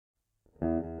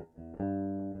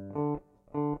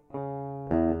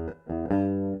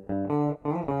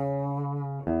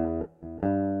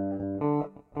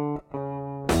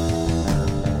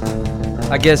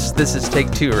I guess this is take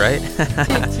two, right?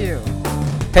 Take two.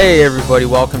 Hey everybody,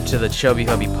 welcome to the Chubby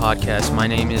Hubby podcast. My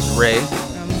name is Ray.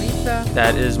 I'm Lisa.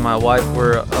 That is my wife.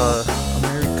 We're a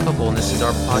married couple, and this is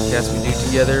our podcast we do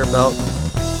together about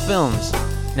films.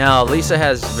 Now, Lisa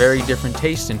has very different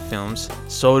taste in films.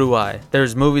 So do I.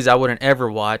 There's movies I wouldn't ever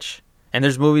watch, and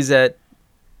there's movies that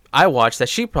I watch that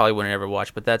she probably wouldn't ever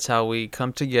watch, but that's how we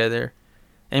come together,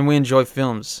 and we enjoy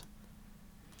films.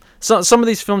 So some of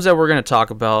these films that we're going to talk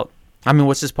about, I mean,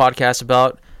 what's this podcast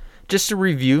about? Just a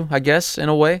review, I guess, in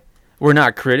a way. We're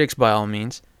not critics by all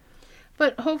means.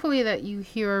 But hopefully that you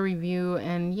hear a review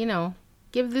and,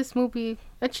 give this movie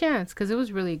a chance, because it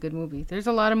was really a good movie. There's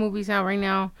a lot of movies out right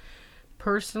now.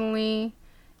 Personally,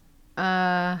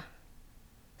 some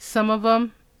of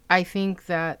them, I think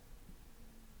that,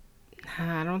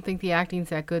 I don't think the acting's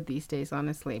that good these days,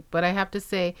 honestly. But I have to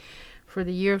say, for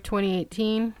the year of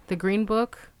 2018, The Green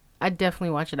Book, I'd definitely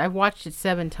watch it. I've watched it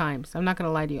 7 times. I'm not going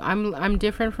to lie to you. I'm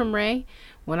different from Ray.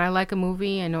 When I like a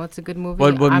movie, I know it's a good movie,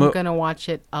 I'm going to watch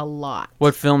it a lot.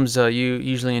 What films you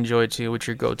usually enjoy too? What's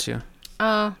your go-to?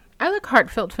 I like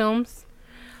heartfelt films.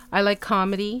 I like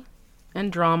comedy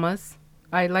and dramas.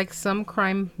 I like some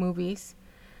crime movies.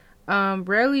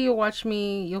 Rarely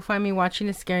you'll find me watching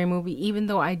a scary movie, even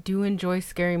though I do enjoy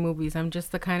scary movies. I'm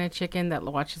just the kind of chicken that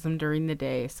watches them during the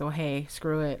day. So hey,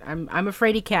 screw it. I'm a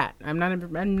fraidy cat. I'm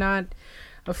not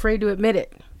afraid to admit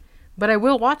it. But I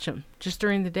will watch them just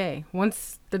during the day.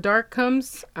 Once the dark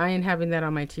comes, I ain't having that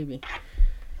on my TV.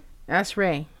 Ask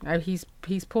Ray.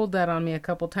 He's pulled that on me a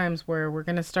couple times where we're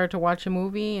gonna start to watch a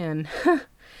movie and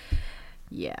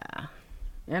yeah.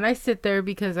 And I sit there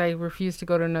because I refuse to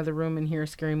go to another room and hear a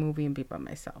scary movie and be by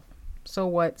myself. So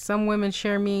what? Some women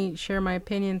share my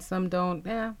opinion, some don't.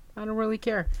 Yeah, I don't really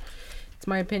care. It's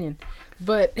my opinion.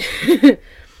 But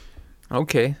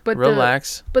okay,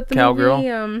 relax. But the cowgirl.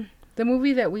 The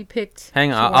movie that we picked.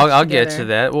 Hang on, I'll get to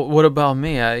that. What about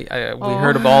me? We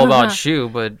heard all about you,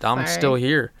 but I'm still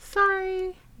here.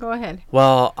 Sorry. Go ahead.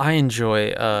 Well, I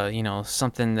enjoy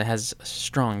something that has a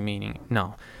strong meaning.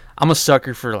 No. I'm a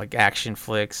sucker for like action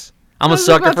flicks. I'm a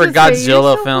sucker for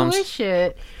Godzilla films.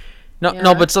 Bullshit.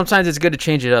 No, but sometimes it's good to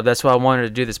change it up. That's why I wanted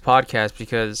to do this podcast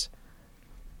because,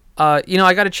 I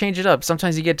got to change it up.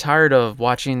 Sometimes you get tired of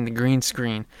watching the green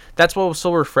screen. That's what was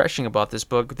so refreshing about this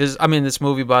book. This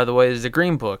movie, by the way, is The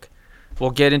Green Book. We'll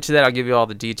get into that. I'll give you all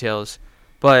the details.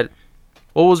 But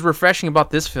what was refreshing about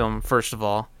this film, first of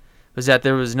all, was that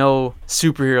there was no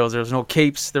superheroes. There was no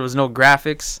capes. There was no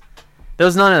graphics. There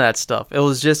was none of that stuff. It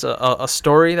was just a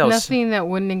story that was... Nothing that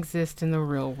wouldn't exist in the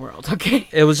real world, okay?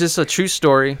 It was just a true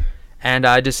story, and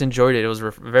I just enjoyed it. It was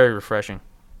very refreshing.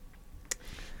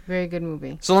 Very good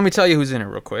movie. So let me tell you who's in it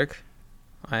real quick.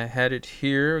 I had it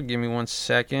here. Give me 1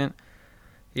 second.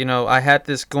 I had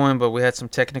this going, but we had some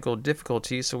technical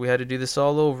difficulties, so we had to do this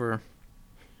all over.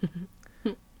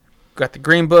 Got The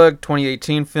Green Book,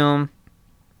 2018 film,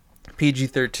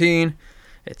 PG-13.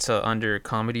 It's under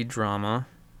comedy drama.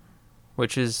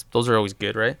 Those are always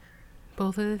good, right?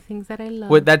 Both are the things that I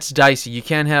love. Well, that's dicey. You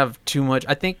can't have too much.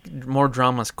 I think more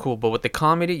drama is cool, but with the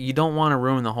comedy, you don't want to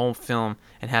ruin the whole film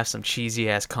and have some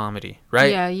cheesy-ass comedy,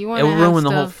 right? Yeah, you want to have ruin the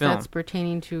whole film that's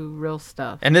pertaining to real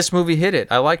stuff. And this movie hit it.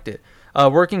 I liked it. A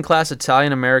working-class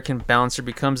Italian-American bouncer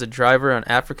becomes a driver and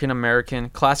African-American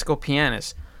classical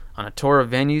pianist on a tour of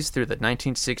venues through the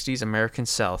 1960s American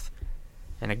South.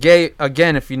 And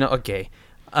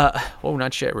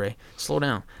not shit, Ray. Slow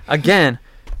down. Again,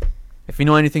 if you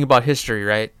know anything about history,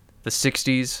 right? The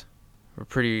 60s were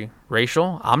pretty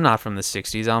racial. I'm not from the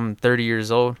 60s. I'm 30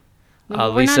 years old.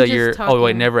 Lisa, you're... Talking... Oh,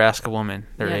 wait, never ask a woman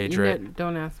their age, right?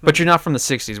 Don't ask me. But you're not from the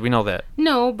 60s. We know that.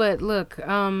 No, but look,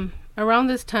 around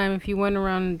this time, if you went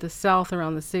around the South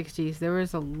around the 60s, there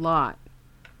was a lot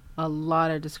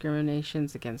of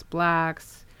discriminations against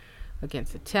blacks,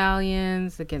 against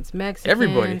Italians, against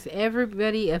Mexicans,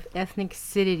 everybody of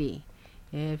ethnicity.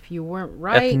 If you weren't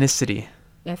right, ethnicity.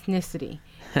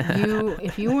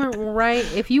 If you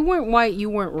weren't white, you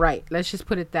weren't right. Let's just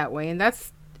put it that way. And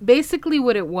that's basically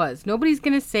what it was. Nobody's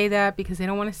gonna say that because they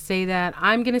don't want to say that.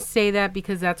 I'm gonna say that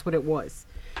because that's what it was.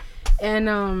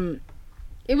 And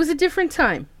it was a different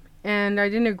time, and I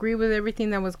didn't agree with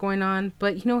everything that was going on.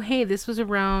 But hey, this was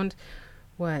around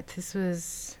This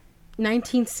was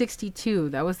 1962.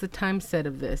 That was the time set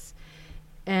of this.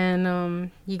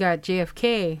 And you got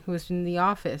JFK, who was in the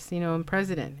office, and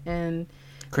president. And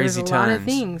crazy times. There's a lot of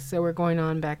things that were going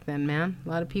on back then, man. A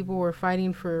lot of people were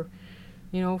fighting for,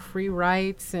 free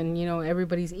rights and,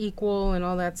 everybody's equal and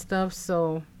all that stuff.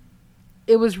 So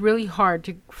it was really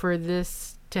hard for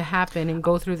this to happen and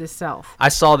go through the South. I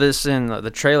saw this in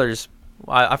the trailers.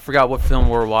 I forgot what film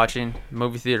we were watching.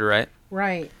 Movie theater, right?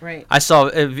 Right, right. I saw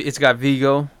it's got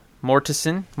Viggo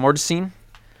Mortensen.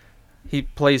 He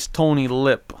plays Tony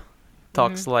Lip.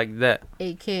 Talks like that.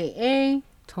 AKA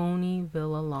Tony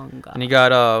Villalonga. And you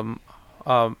got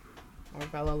Or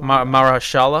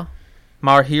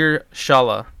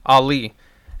Mahershala Ali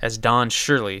as Don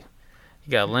Shirley.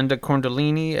 You got Linda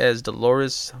Cardellini as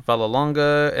Dolores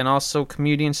Villalonga, and also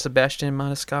comedian Sebastian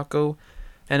Maniscalco,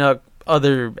 and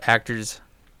other actors.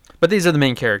 But these are the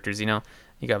main characters, you know.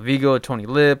 You got Viggo, Tony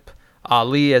Lip,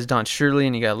 Ali as Don Shirley,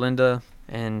 and you got Linda,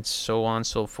 and so on and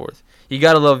so forth. You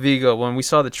gotta love Viggo. When we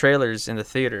saw the trailers in the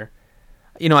theater,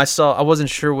 you know, I wasn't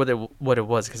sure what it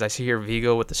was, because I see here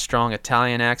Viggo with the strong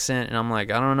Italian accent, and I'm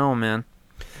like, I don't know, man.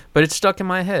 But it stuck in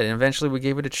my head, and eventually we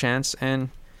gave it a chance, and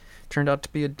it turned out to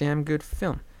be a damn good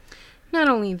film. Not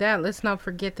only that, let's not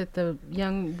forget that the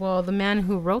man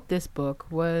who wrote this book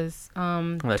was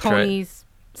Tony's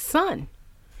son.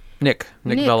 Nick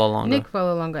Villalonga. Nick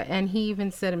Villalonga. And he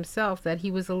even said himself that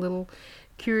he was a little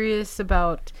curious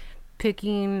about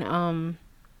picking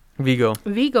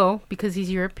Viggo because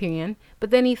he's European. But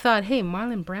then he thought, hey,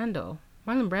 Marlon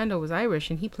Brando was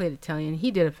Irish and he played Italian. He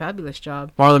did a fabulous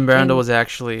job. Marlon Brando was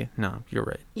actually... No, you're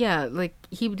right. Yeah, like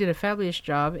he did a fabulous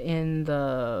job in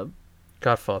the...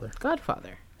 Godfather.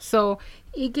 So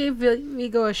he gave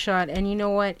Viggo a shot, and you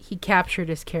know what? He captured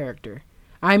his character.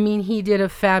 I mean, he did a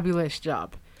fabulous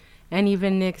job. And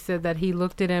even Nick said that he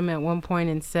looked at him at one point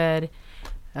and said,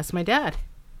 that's my dad.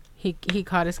 He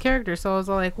caught his character. So I was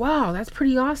all like, wow, that's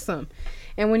pretty awesome.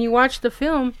 And when you watch the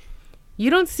film, you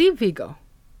don't see Viggo.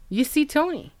 You see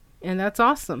Tony. And that's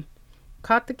awesome.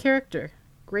 Caught the character.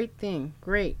 Great thing.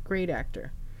 Great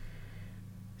actor.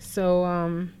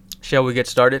 So, shall we get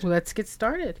started? let's get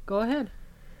started. Go ahead.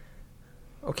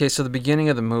 Okay, so the beginning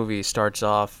of the movie starts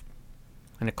off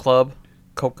in a club.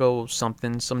 Coco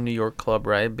something, some New York club,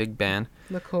 right? Big band.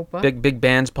 La Copa. Big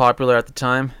band's popular at the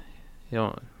time. You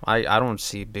know, I don't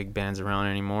see big bands around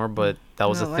anymore, but that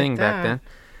was a thing back then.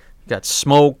 You got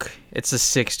Smoke. It's the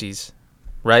 60s,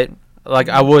 right? Like,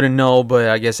 I wouldn't know, but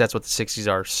I guess that's what the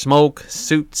 60s are. Smoke,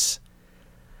 suits,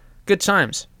 good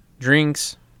times,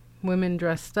 drinks. Women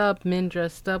dressed up, men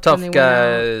dressed up. Tough when they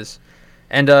guys.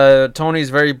 And Tony's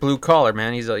very blue collar,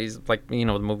 man. He's like, you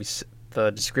know,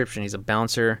 the description. He's a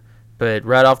bouncer. But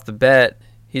right off the bat,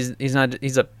 he's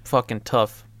a fucking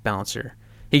tough bouncer.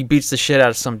 He beats the shit out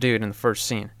of some dude in the first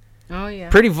scene. Oh, yeah.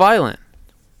 Pretty violent,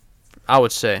 I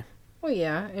would say. Oh,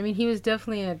 yeah. I mean, he was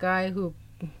definitely a guy who,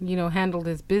 you know, handled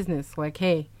his business. Like,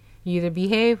 hey, you either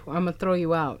behave or I'm going to throw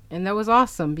you out. And that was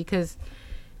awesome because,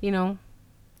 you know,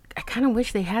 I kind of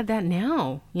wish they had that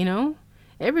now, you know?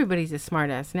 Everybody's a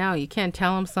smartass now. You can't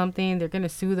tell them something. They're going to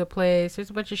sue the place.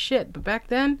 There's a bunch of shit. But back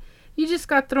then, you just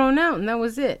got thrown out and that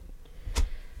was it.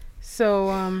 So,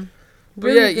 but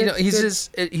really, yeah, you know,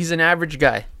 he's an average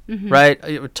guy, right?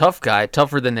 A tough guy,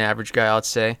 tougher than the average guy, I'd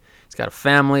say. He's got a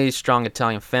family, strong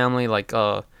Italian family. Like,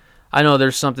 I know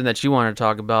there's something that you want to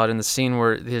talk about in the scene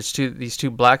where there's these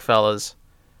two black fellas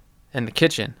in the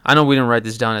kitchen. I know we didn't write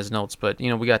this down as notes, but,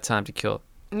 you know, we got time to kill.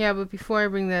 Yeah, but before I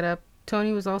bring that up,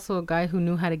 Tony was also a guy who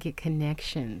knew how to get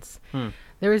connections.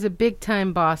 There was a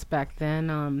big-time boss back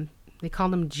then. They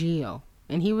called him Gio.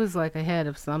 And he was like ahead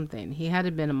of something. He had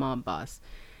to been a mob boss.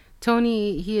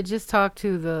 Tony, he had just talked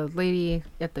to the lady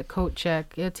at the coat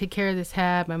check. Yeah, take care of this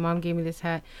hat. My mom gave me this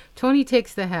hat. Tony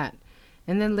takes the hat.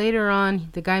 And then later on,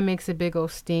 the guy makes a big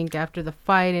old stink after the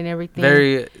fight and everything.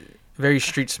 Very, very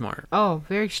street smart. Oh,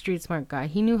 very street smart guy.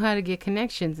 He knew how to get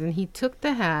connections. And he took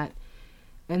the hat.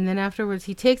 And then afterwards,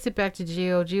 he takes it back to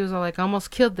Gio. Gio's all like, I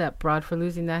almost killed that broad for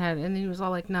losing that hat. And then he was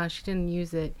all like, nah, she didn't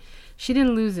use it. She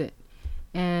didn't lose it.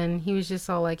 And he was just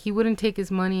all like, he wouldn't take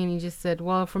his money, and he just said,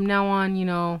 well, from now on, you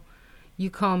know, you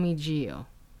call me Gio.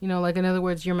 You know, like, in other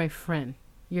words, you're my friend.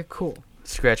 You're cool.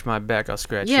 Scratch my back, I'll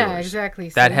scratch yours. Yeah, exactly.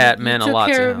 That so hat meant a lot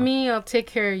to him. Take care of me, I'll take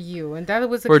care of you. And that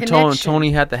was a Where connection.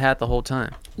 Tony had the hat the whole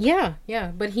time. Yeah,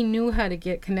 but he knew how to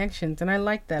get connections, and I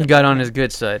liked that. He got on his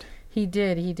good side. He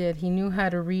did. He knew how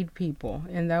to read people,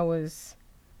 and that was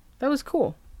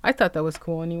cool. I thought that was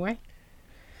cool anyway.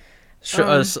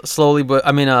 Slowly, but,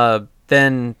 I mean,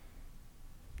 then,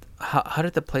 how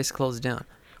did the place close down?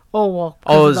 Oh, well,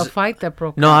 because of the fight that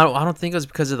broke out. No, I don't think it was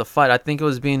because of the fight. I think it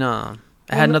was being, it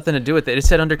had nothing to do with it. It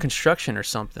said under construction or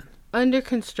something. Under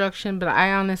construction, but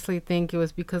I honestly think it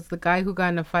was because the guy who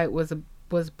got in a fight was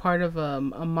part of a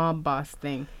mob boss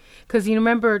thing. Because you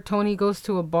remember Tony goes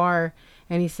to a bar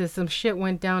and he says some shit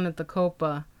went down at the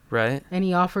Copa. Right. And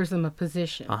he offers him a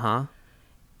position. Uh-huh.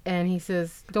 And he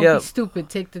says, don't be stupid,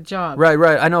 take the job. Right.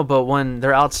 I know, but when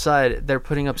they're outside, they're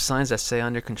putting up signs that say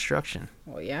under construction.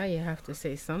 Well, yeah, you have to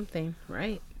say something,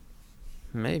 right?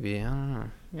 Maybe, I don't know.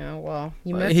 Yeah, well,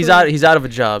 He's out of a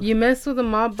job. You mess with a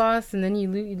mob boss, and then you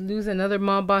lose another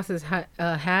mob boss's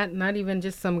hat. Not even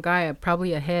just some guy,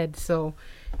 probably a head. So,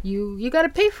 you got to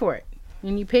pay for it,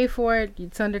 and you pay for it.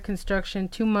 It's under construction.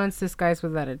 2 months, this guy's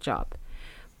without a job.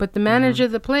 But the manager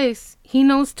of the place, he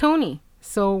knows Tony.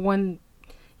 So when,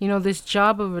 this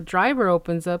job of a driver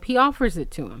opens up, he offers it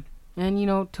to him. And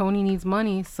Tony needs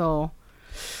money, so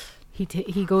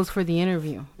he goes for the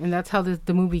interview, and that's how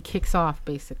the movie kicks off,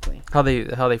 basically. How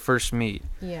they first meet.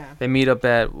 Yeah. They meet up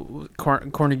at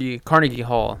Carnegie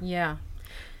Hall. Yeah.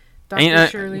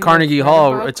 Carnegie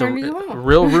Hall. It's a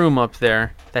real room up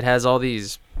there that has all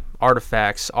these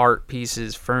artifacts, art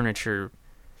pieces, furniture.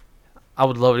 I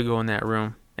would love to go in that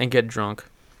room and get drunk.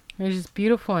 There's just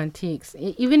beautiful antiques.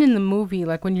 Even in the movie,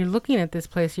 like when you're looking at this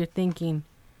place, you're thinking,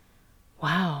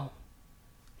 wow.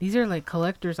 These are like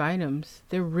collector's items.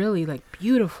 They're really like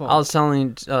beautiful. I was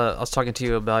talking to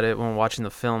you about it when watching the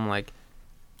film. Like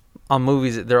on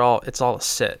movies, it's all a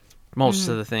set. Most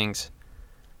of the things,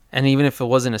 and even if it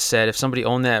wasn't a set, if somebody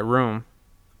owned that room,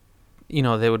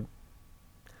 they would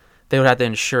have to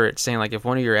insure it, saying like if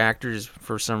one of your actors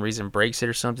for some reason breaks it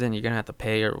or something, you're gonna have to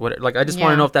pay or whatever. Like I just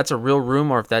want to know if that's a real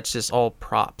room or if that's just all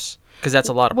props, because that's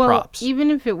a lot of props. Even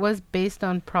if it was based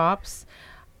on props.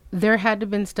 There had to have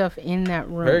been stuff in that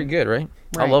room. Very good, right?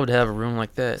 I'd love to have a room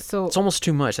like that. So it's almost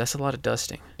too much. That's a lot of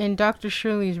dusting. In Dr.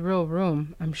 Shirley's real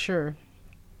room, I'm sure,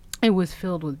 it was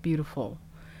filled with beautiful,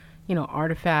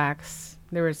 artifacts.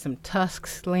 There was some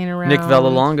tusks laying around. Nick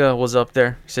Vallelonga was up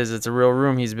there. He says it's a real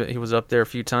room. He was up there a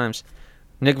few times.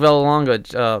 Nick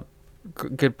Vallelonga,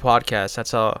 good podcast.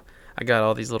 That's how I got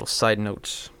all these little side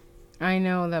notes. I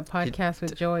know that podcast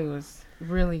with Joey was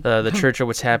really the Church of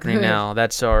What's Happening Now.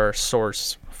 That's our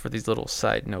source for these little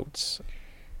side notes.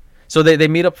 So they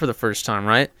meet up for the first time,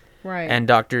 right? Right. And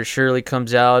Dr. Shirley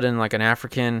comes out in like an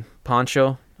African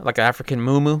poncho, like an African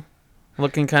muumuu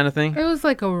looking kind of thing. It was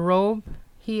like a robe.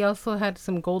 He also had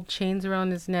some gold chains around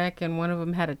his neck, and one of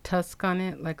them had a tusk on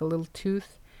it, like a little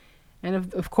tooth. And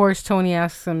of course, Tony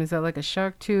asks him, is that like a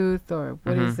shark tooth or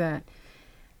what is that?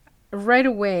 Right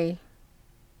away,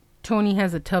 Tony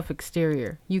has a tough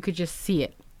exterior. You could just see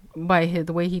it by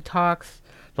the way he talks.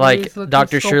 Like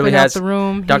Dr. Shirley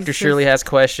has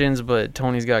questions, but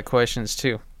Tony's got questions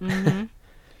too.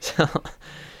 So,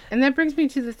 and that brings me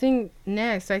to the thing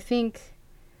next. I think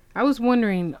I was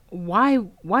wondering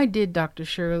why did Dr.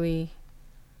 Shirley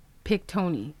pick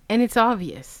Tony? And it's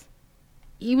obvious.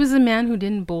 He was a man who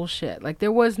didn't bullshit. Like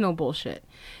there was no bullshit.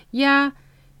 Yeah,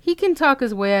 he can talk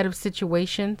his way out of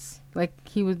situations. Like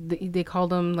they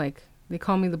called him they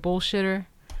call me the bullshitter.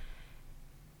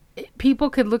 People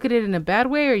could look at it in a bad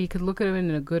way, or you could look at it in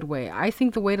a good way. I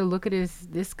think the way to look at it is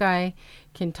this guy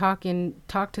can talk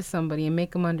to somebody and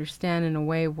make them understand in a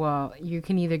way. Well, you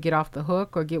can either get off the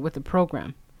hook or get with the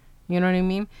program. You know what I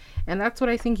mean? And that's what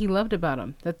I think he loved about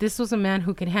him. That this was a man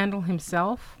who could handle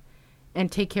himself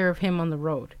and take care of him on the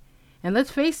road. And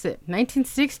let's face it,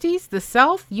 1960s, the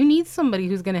South, you need somebody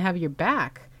who's going to have your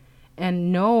back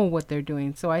and know what they're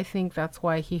doing. So I think that's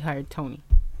why he hired Tony.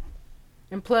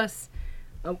 And plus,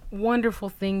 a wonderful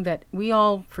thing that we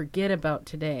all forget about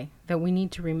today that we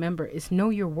need to remember is know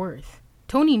your worth.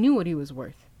 Tony knew what he was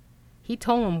worth. He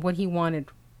told him what he wanted.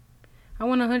 I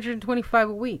want 125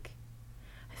 a week.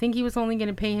 I think he was only going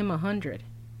to pay him 100.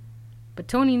 But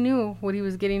Tony knew what he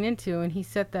was getting into, and he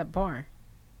set that bar.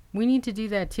 We need to do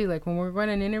that too. Like when we're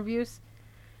running interviews,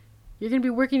 you're going to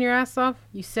be working your ass off.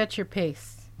 You set your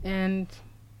pace. And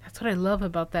that's what I love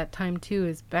about that time too,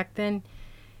 is back then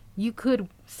you could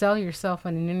sell yourself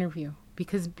on an interview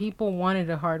because people wanted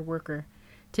a hard worker.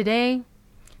 Today,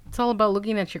 it's all about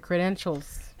looking at your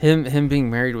credentials. Him being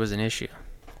married was an issue.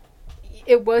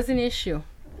 It was an issue.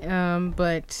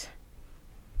 But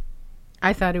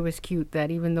I thought it was cute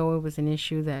that even though it was an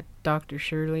issue, that Dr.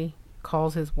 Shirley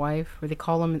calls his wife, or they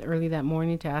call him early that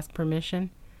morning to ask permission,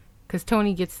 because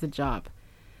Tony gets the job.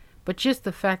 But just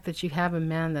the fact that you have a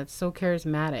man that's so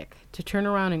charismatic to turn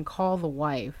around and call the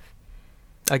wife.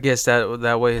 I guess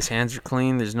that way his hands are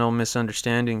clean. There's no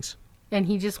misunderstandings. And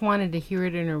he just wanted to hear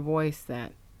it in her voice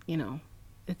that,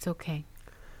 it's okay.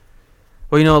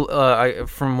 Well,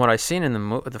 from what I've seen in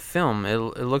the film, it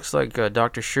looks like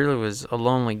Dr. Shirley was a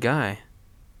lonely guy.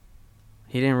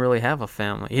 He didn't really have a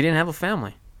family. He didn't have a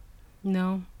family.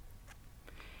 No.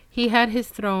 He had his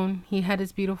throne. He had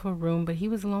his beautiful room, but he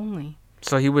was lonely.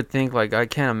 So he would think, like, I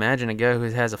can't imagine a guy who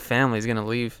has a family is going to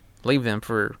leave them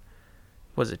for,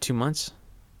 was it 2 months?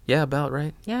 Yeah, about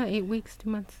right. Yeah, 8 weeks, 2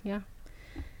 months, yeah.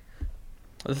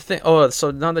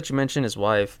 So now that you mentioned his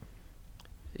wife,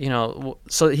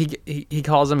 so he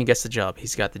calls him, he gets the job.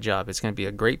 He's got the job. It's going to be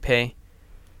a great pay.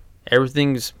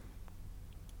 everything's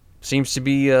seems to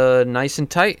be nice and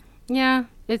tight. Yeah,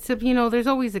 there's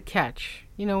always a catch,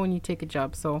 when you take a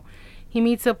job. So he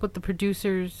meets up with the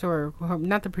producers, or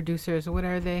not the producers, what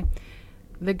are they?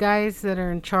 The guys that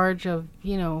are in charge of,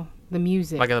 the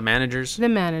music. Like the managers? The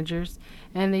managers.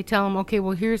 And they tell him, okay,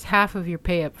 well, here's half of your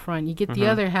pay up front. You get the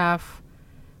other half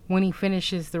when he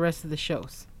finishes the rest of the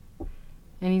shows.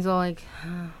 And he's all like...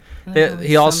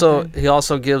 He also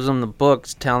gives them the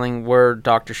books telling where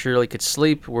Dr. Shirley could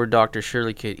sleep, where Dr.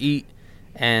 Shirley could eat,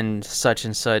 and such,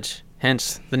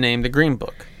 hence the name The Green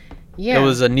Book. Yeah. It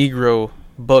was a Negro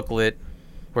booklet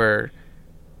where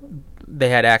they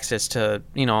had access to,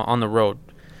 on the road.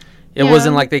 It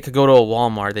wasn't like they could go to a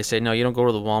Walmart. They say, no, you don't go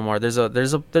to the Walmart.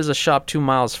 There's a shop 2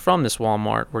 miles from this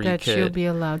Walmart where you could... That you'll be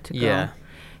allowed to go. Yeah.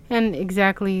 And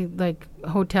exactly like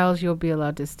hotels you'll be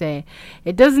allowed to stay.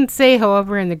 It doesn't say,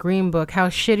 however, in the Green Book how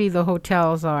shitty the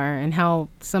hotels are and how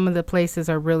some of the places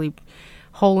are really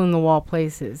hole-in-the-wall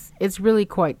places. It's really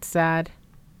quite sad.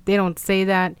 They don't say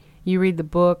that. You read the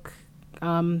book.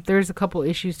 There's a couple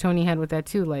issues Tony had with that,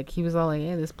 too. Like, he was all like,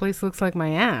 hey, this place looks like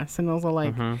my ass. And I was all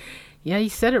like, yeah, you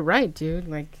said it right, dude.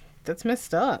 Like, that's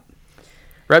messed up.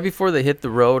 Right before they hit the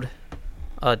road...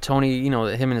 Tony,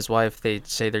 him and his wife, they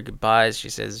say their goodbyes. She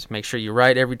says, make sure you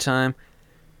write every time.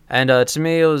 And to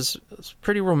me, it was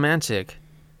pretty romantic.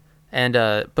 And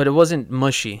but it wasn't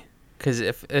mushy, because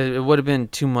if it would have been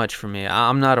too much for me.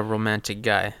 I'm not a romantic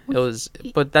guy.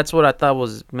 But that's what I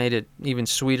thought made it even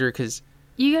sweeter, because...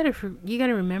 You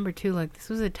gotta remember, too, like, this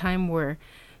was a time where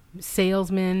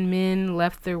men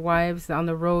left their wives on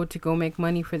the road to go make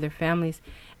money for their families.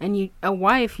 And a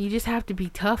wife, you just have to be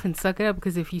tough and suck it up,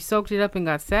 because if you soaked it up and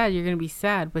got sad, you're going to be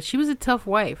sad. But she was a tough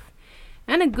wife.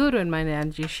 And a good one, might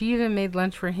add you. She even made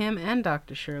lunch for him and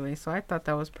Dr. Shirley. So I thought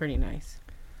that was pretty nice.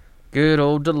 Good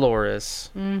old Dolores.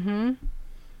 Mm-hmm.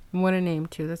 What a name,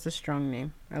 too. That's a strong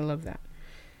name. I love that.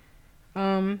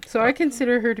 So I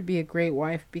consider her to be a great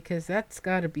wife, because that's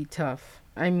got to be tough.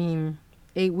 I mean,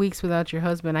 8 weeks without your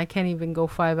husband. I can't even go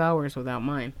 5 hours without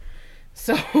mine.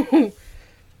 So...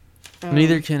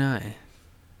 Neither can I.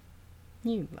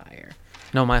 You liar.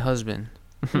 No, my husband.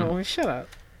 No, shut up.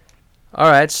 All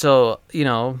right, so,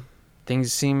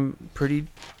 things seem pretty...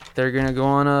 They're going to go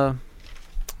on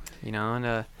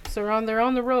So they're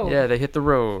on the road. Yeah, they hit the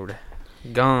road.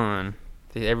 Gone.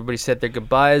 Everybody said their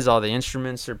goodbyes. All the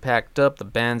instruments are packed up. The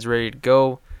band's ready to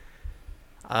go.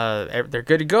 They're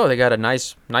good to go. They got a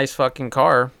nice fucking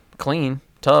car. Clean.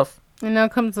 Tough. And now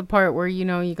comes the part where,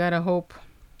 you got to hope...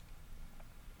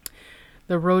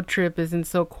 the road trip isn't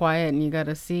so quiet, and you got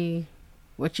to see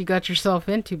what you got yourself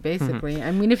into, basically. I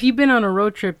mean, if you've been on a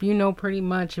road trip, you know pretty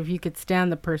much if you could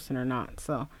stand the person or not.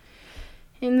 So,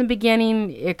 in the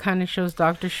beginning, it kind of shows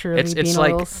Dr. Shirley being a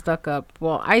little stuck up.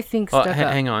 Well, I think stuck up.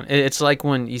 Hang on. It's like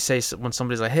when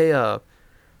somebody's like, hey,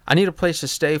 I need a place to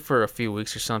stay for a few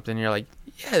weeks or something. And you're like,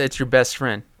 yeah, that's your best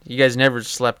friend. You guys never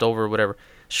slept over or whatever.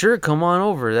 Sure, come on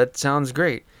over. That sounds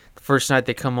great. The first night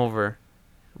they come over...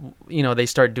 they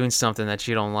start doing something that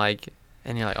you don't like,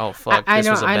 and you're like, oh, fuck, this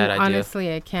was a bad idea.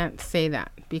 Honestly, I can't say that,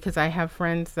 because I have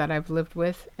friends that I've lived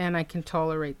with, and I can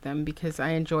tolerate them because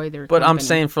I enjoy their company. I'm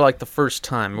saying for, like, the first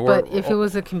time. But if it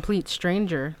was a complete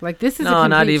stranger, like, this is a complete stranger.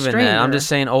 No, not even that. I'm just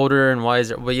saying older and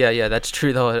wiser. But, yeah, that's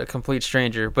true, though, a complete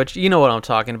stranger. But you know what I'm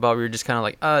talking about. We were just kind of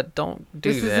like, don't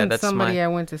do that. This isn't somebody I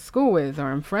went to school with or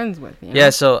I'm friends with. Yeah,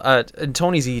 so and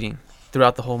Tony's eating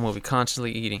throughout the whole movie,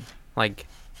 constantly eating. Like...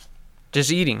 just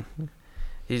eating.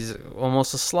 He's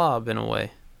almost a slob in a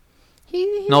way.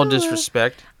 No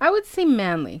disrespect. I would say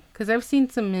manly, because I've seen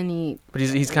some men eat. But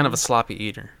he's kind of a sloppy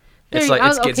eater. It's like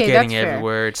it's getting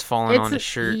everywhere. It's falling on his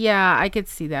shirt. Yeah, I could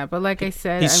see that. But like I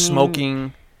said, he's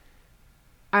smoking.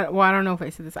 I don't know if I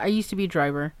said this. I used to be a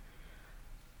driver.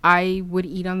 I would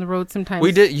eat on the road sometimes.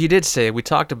 You did say it. We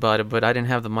talked about it, but I didn't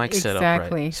have the mic set up right.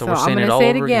 Exactly. So we're saying I'm going to say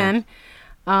it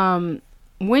again.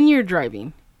 When you're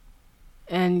driving,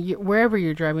 and wherever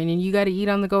you're driving, and you got to eat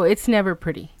on the go, it's never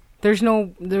pretty. There's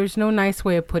no nice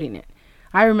way of putting it.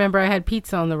 I remember I had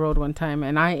pizza on the road one time,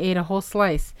 and I ate a whole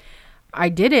slice. I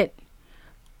did it.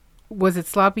 Was it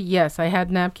sloppy? Yes. I had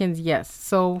napkins? Yes.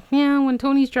 So, yeah, when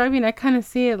Tony's driving, I kind of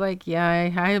see it like, yeah,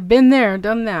 I have been there,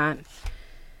 done that.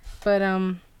 But,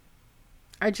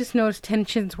 I just noticed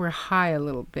tensions were high a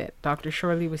little bit. Dr.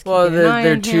 Shirley was keeping an eye on him.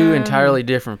 They're two entirely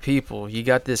different people. You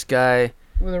got this guy...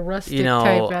 with a rustic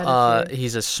type attitude.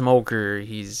 He's a smoker.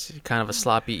 He's kind of a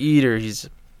sloppy eater. He's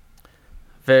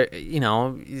very,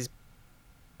 he's,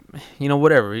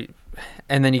 whatever.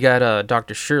 And then you got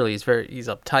Dr. Shirley. He's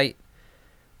uptight,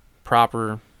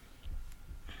 proper.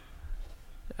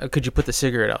 Could you put the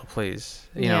cigarette out, please?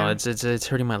 It's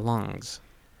hurting my lungs.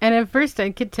 And at first,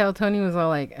 I could tell Tony was all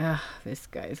like, "Ugh, this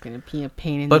guy is gonna be a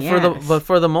pain in the ass." But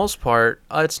for the most part,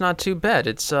 it's not too bad.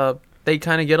 It's they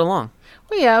kind of get along.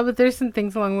 Well, yeah, but there's some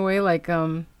things along the way, like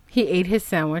he ate his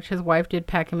sandwich. His wife did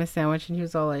pack him a sandwich, and he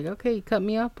was all like, "Okay, you cut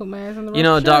me up, put my eyes on the road." You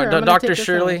know, sure, Dr.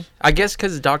 Shirley. I guess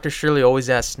because Dr. Shirley always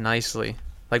asks nicely.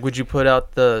 Like, would you put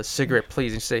out the cigarette,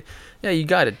 please? And say, "Yeah, you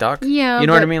got it, Doc." Yeah, you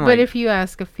know what I mean. But if you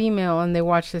ask a female and they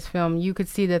watch this film, you could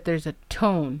see that there's a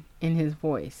tone in his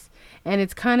voice. And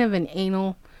it's kind of an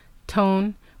anal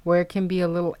tone where it can be a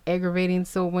little aggravating.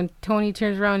 So when Tony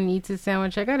turns around and eats his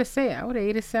sandwich, I gotta say, I would have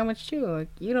ate his sandwich too. Like,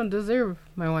 you don't deserve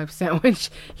my wife's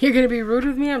sandwich. You're gonna be rude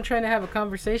with me. I'm trying to have a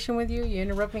conversation with you. You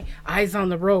interrupt me. Eyes on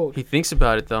the road. He thinks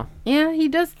about it though. Yeah, he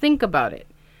does think about it.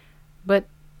 But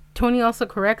Tony also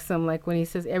corrects him, like when he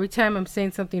says, "Every time I'm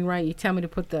saying something right, you tell me to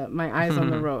put my eyes on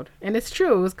the road." And it's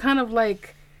true. It was kind of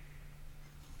like,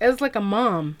 it was like a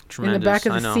mom in the back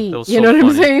of the seat. You know what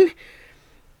I'm saying?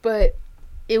 But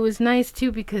it was nice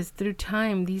too, because through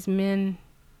time, these men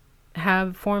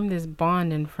have formed this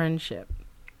bond and friendship.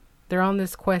 They're on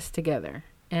this quest together.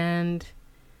 And,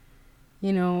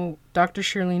 you know, Dr.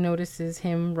 Shirley notices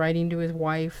him writing to his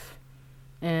wife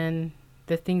and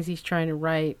the things he's trying to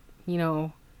write. You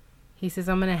know, he says,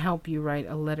 "I'm going to help you write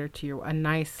a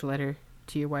nice letter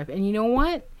to your wife." And you know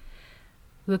what?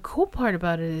 The cool part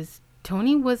about it is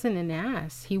Tony wasn't an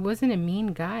ass. He wasn't a mean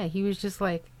guy. He was just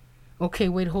like, "Okay,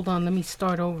 wait, hold on. Let me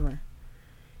start over."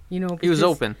 You know, because, he was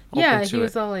open. Yeah, he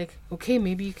was all like, "Okay,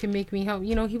 maybe you can make me help."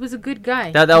 You know, he was a good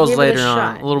guy. That was later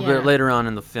on, a little bit later on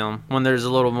in the film, when there's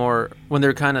a little more, when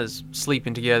they're kind of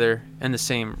sleeping together in the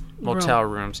same motel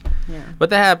rooms. Yeah.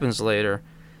 But that happens later.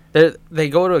 They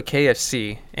go to a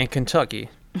KFC in Kentucky.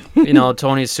 You know,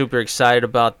 Tony's super excited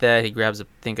about that. He grabs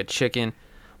a chicken.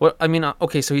 Well, I mean,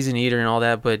 okay, so he's an eater and all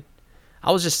that, but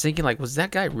I was just thinking, like, was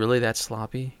that guy really that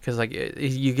sloppy? Because, like,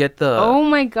 you get the... Oh,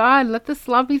 my God. Let the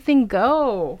sloppy thing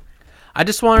go. I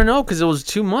just want to know, because it was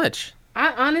too much.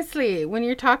 Honestly, when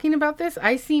you're talking about this,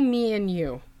 I see me and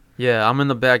you. Yeah, I'm in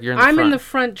the back, you're in the front. I'm in the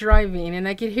front driving, and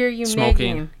I could hear you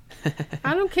smoking.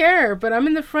 I don't care, but I'm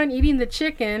in the front eating the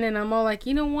chicken, and I'm all like,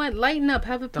 you know what? Lighten up.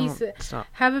 Have a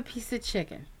piece of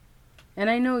chicken. And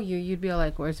I know you'd be all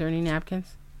like, "Is there any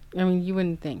napkins?" I mean, you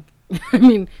wouldn't think. I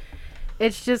mean...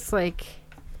 It's just like,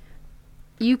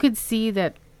 you could see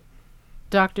that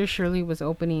Dr. Shirley was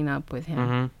opening up with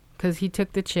him. Because he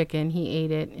took the chicken, he ate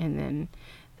it, and then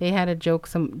they had a joke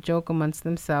amongst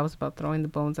themselves about throwing the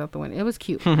bones out the window. It was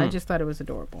cute. I just thought it was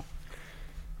adorable.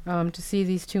 To see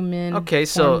these two men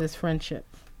form this friendship.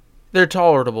 They're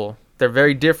tolerable. They're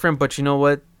very different, but you know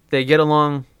what? They get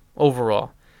along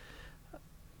overall.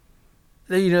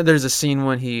 You know, there's a scene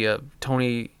when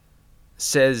Tony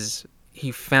says... he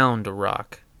found a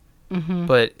rock,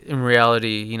 but in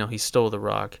reality, you know, he stole the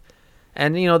rock.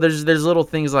 And, you know, there's little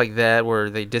things like that where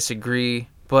they disagree,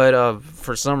 but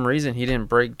for some reason he didn't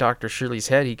break Dr. Shirley's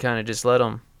head. He kind of just let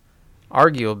him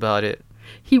argue about it.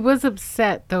 He was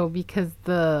upset though, because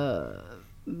the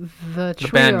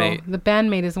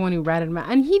bandmate is the one who ratted him out,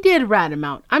 and he did rat him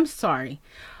out. I'm sorry,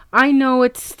 I know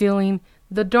it's stealing.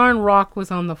 The darn rock was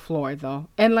on the floor, though.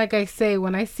 And like I say,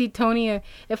 when I see Tony,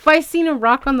 if I seen a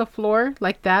rock on the floor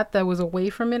like that was away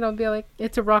from it, I'll be like,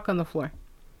 "It's a rock on the floor."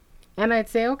 And I'd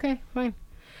say, "Okay, fine."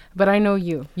 But I know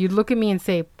you. You'd look at me and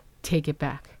say, "Take it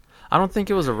back." I don't think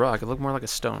it was a rock. It looked more like a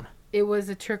stone. It was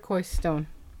a turquoise stone.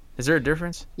 Is there a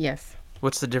difference? Yes.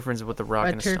 What's the difference with a rock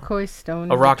and a stone? A turquoise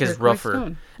stone. A rock is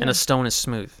rougher, and a stone is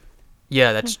smooth.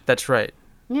 Yeah, that's right.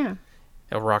 Yeah.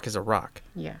 A rock is a rock.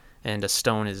 Yeah. And a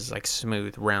stone is like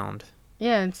smooth, round.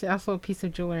 Yeah, it's also a piece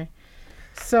of jewelry.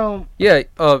 So. Yeah.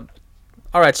 All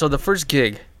right. So the first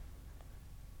gig,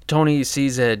 Tony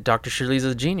sees that Dr. Shirley's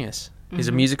a genius. He's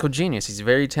a musical genius. He's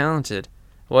very talented.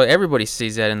 Well, everybody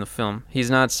sees that in the film.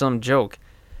 He's not some joke.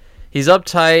 He's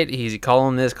uptight. He's call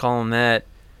him this, call him that.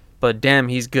 But damn,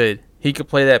 he's good. He could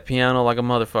play that piano like a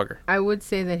motherfucker. I would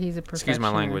say that he's a perfectionist. Excuse my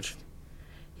language.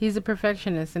 He's a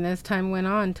perfectionist, and as time went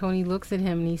on, Tony looks at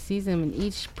him and he sees him, and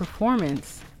each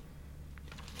performance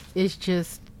is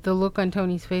just, the look on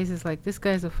Tony's face is like, this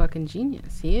guy's a fucking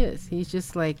genius. He is. He's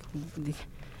just like,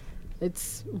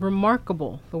 it's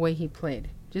remarkable the way he played.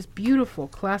 Just beautiful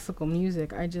classical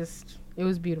music. It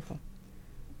was beautiful.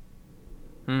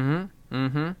 We're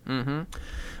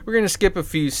gonna skip a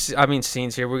few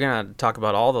scenes here. We're gonna talk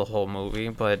about the whole movie,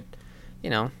 but you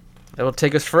know, it'll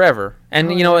take us forever.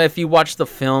 And you know, if you watch the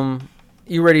film,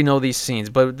 you already know these scenes,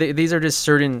 but these are just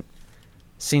certain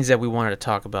scenes that we wanted to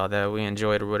talk about that we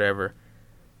enjoyed or whatever.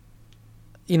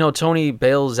 You know, Tony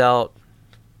bails out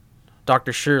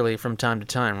Dr. Shirley from time to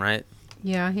time, right?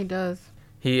 Yeah, he does.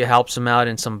 He helps him out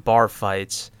in some bar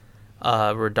fights.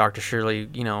 where Dr. Shirley,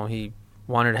 he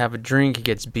wanted to have a drink. He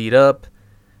gets beat up.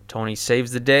 Tony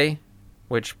saves the day,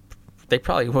 which they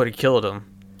probably would have killed him.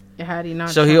 Had he not.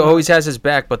 So he always has his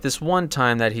back. But this one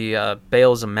time that he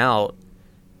bails him out,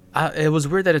 it was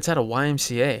weird that it's at a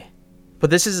YMCA. But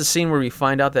this is a scene where we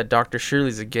find out that Dr.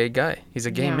 Shirley's a gay guy. He's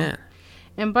a gay man.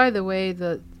 And by the way,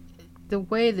 the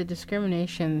way the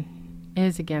discrimination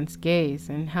is against gays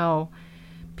and how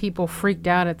people freaked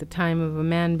out at the time of a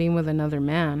man being with another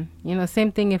man.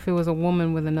 Same thing if it was a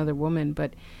woman with another woman,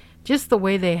 but just the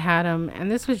way they had him, and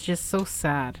this was just so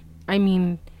sad. I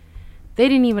mean, they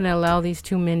didn't even allow these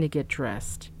two men to get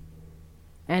dressed.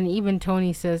 And even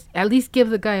Tony says, at least give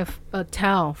the guy a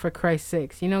towel, for Christ's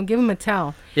sakes. Give him a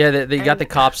towel. Yeah, they got the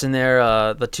cops in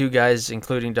there. The two guys,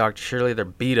 including Dr. Shirley, they're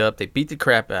beat up. They beat the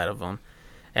crap out of them.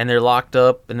 And they're locked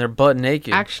up, and they're butt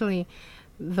naked. Actually,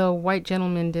 the white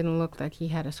gentleman didn't look like he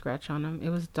had a scratch on him. It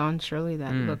was Don Shirley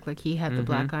that looked like he had the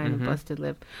black eye and a busted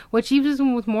lip. Which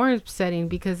even was more upsetting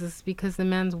because the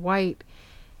man's white,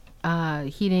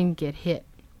 he didn't get hit.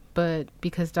 But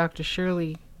because Dr.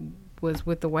 Shirley was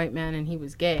with the white man and he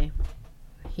was gay,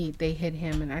 they hit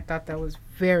him, and I thought that was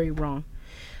very wrong.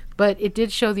 But it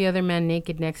did show the other man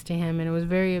naked next to him, and it was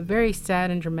a very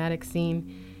sad and dramatic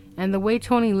scene. And the way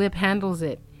Tony Lip handles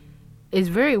it is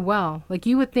very well. Like,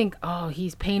 you would think, oh,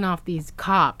 he's paying off these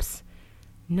cops.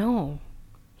 No,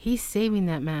 he's saving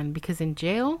that man, because in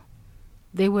jail,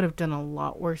 they would have done a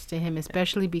lot worse to him,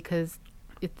 especially because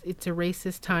it's a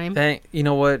racist time. You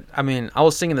know what? I mean, I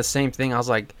was thinking the same thing. I was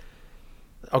like,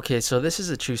 okay, so this is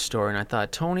a true story, and I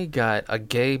thought Tony got a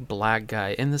gay black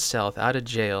guy in the South out of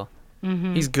jail.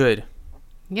 Mm-hmm. He's good.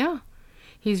 Yeah,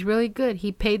 he's really good.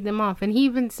 He paid them off, and he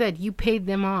even said, you paid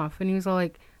them off, and he was all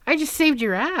like, I just saved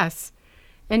your ass.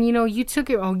 And, you took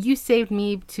it. Oh, you saved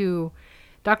me to.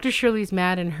 Dr. Shirley's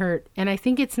mad and hurt. And I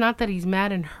think it's not that he's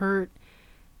mad and hurt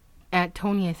at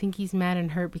Tony. I think he's mad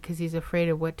and hurt because he's afraid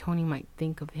of what Tony might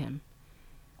think of him.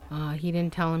 He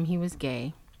didn't tell him he was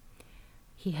gay.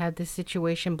 He had this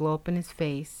situation blow up in his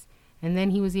face. And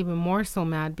then he was even more so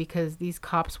mad because these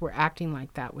cops were acting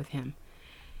like that with him.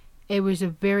 It was a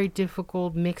very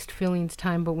difficult, mixed feelings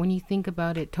time. But when you think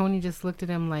about it, Tony just looked at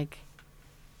him like,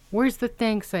 where's the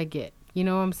thanks I get? You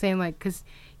know what I'm saying? Like, because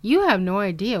you have no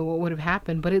idea what would have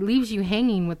happened, but it leaves you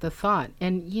hanging with the thought.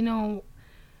 And,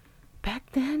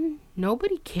 back then,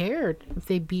 nobody cared if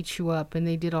they beat you up and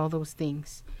they did all those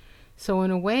things. So, in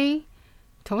a way,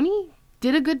 Tony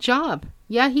did a good job.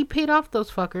 Yeah, he paid off those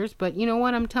fuckers, but you know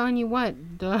what? I'm telling you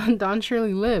what, Don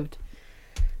Shirley lived.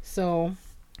 So,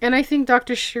 and I think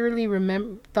Dr. Shirley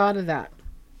thought of that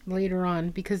later on,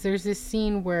 because there's this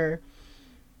scene where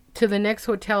to the next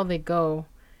hotel they go,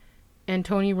 and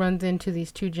Tony runs into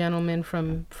these two gentlemen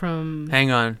from...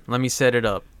 Hang on. Let me set it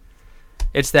up.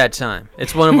 It's that time.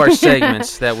 It's one of our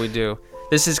segments that we do.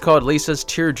 This is called Lisa's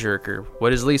Tearjerker.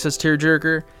 What is Lisa's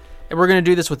Tearjerker? And we're going to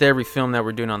do this with every film that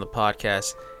we're doing on the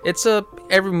podcast.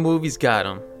 Every movie's got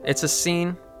them. It's a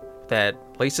scene that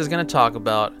Lisa's going to talk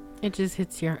about. It just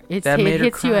hits you. It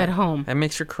hits you at home. That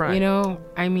makes her cry.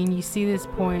 You see this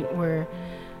point where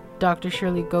Dr.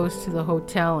 Shirley goes to the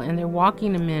hotel and they're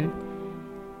walking him in.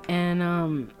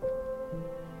 And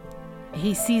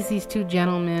he sees these two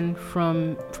gentlemen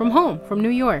from home, from New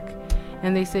York.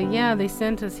 And they say, yeah, they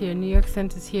sent us here. New York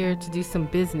sent us here to do some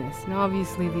business. Now,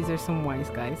 obviously, these are some wise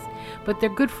guys. But they're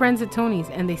good friends at Tony's,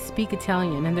 and they speak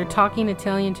Italian. And they're talking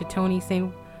Italian to Tony,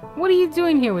 saying, what are you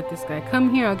doing here with this guy?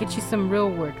 Come here, I'll get you some real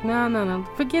work. No,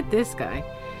 forget this guy.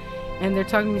 And they're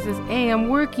talking to me, he says, hey, I'm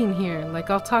working here.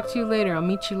 Like, I'll talk to you later. I'll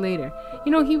meet you later.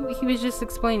 He was just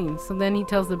explaining. So then he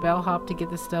tells the bellhop to get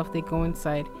the stuff. They go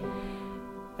inside.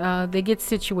 They get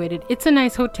situated. It's a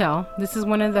nice hotel. This is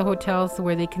one of the hotels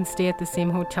where they can stay at the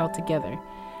same hotel together.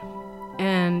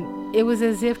 And it was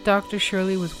as if Dr.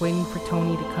 Shirley was waiting for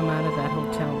Tony to come out of that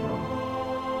hotel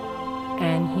room.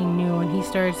 And he knew, and he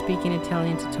started speaking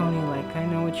Italian to Tony, like, I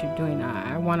know what you're doing.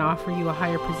 I want to offer you a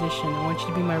higher position. I want you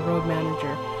to be my road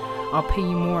manager. I'll pay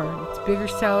you more. It's bigger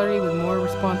salary with more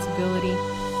responsibility.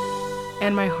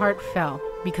 And my heart fell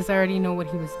because I already know what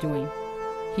he was doing.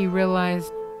 He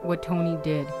realized what Tony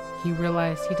did. He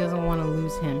realized he doesn't want to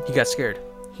lose him. He got scared.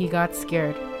 He got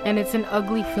scared. And it's an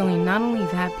ugly feeling. Not only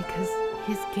that, because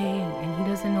he's gay and he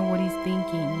doesn't know what he's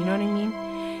thinking. You know what I mean?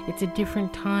 It's a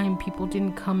different time. People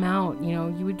didn't come out.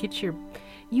 You would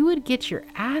get your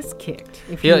ass kicked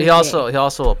if you he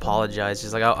also apologized.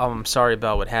 He's like, I'm sorry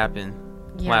about what happened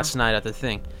last night at the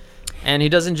thing. And he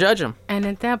doesn't judge him. And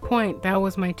at that point, that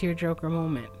was my tearjerker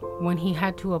moment, when he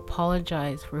had to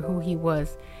apologize for who he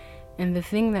was. And the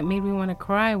thing that made me want to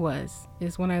cry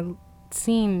is when I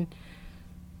seen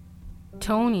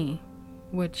Tony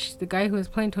which the guy who was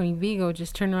playing Tony Vigo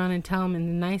just turned around and tell him in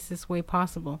the nicest way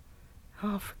possible,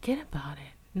 oh, forget about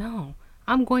it. No,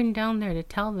 I'm going down there to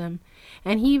tell them.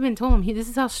 And he even told him, this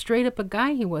is how straight up a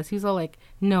guy he was. He's all like,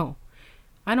 no,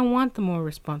 I don't want the more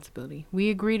responsibility. We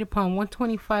agreed upon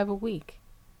 $125 a week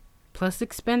plus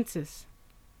expenses.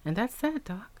 And that's that,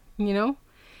 doc, you know?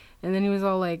 And then he was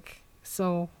all like,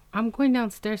 so I'm going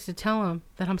downstairs to tell him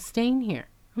that I'm staying here.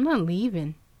 I'm not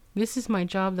leaving. This is my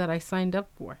job that I signed up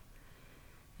for.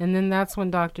 And then that's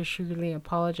when Dr. Shirley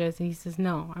apologized. And he says,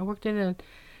 no, I worked at a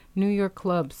New York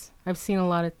clubs. I've seen a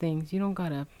lot of things. You don't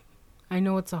gotta. I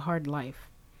know it's a hard life.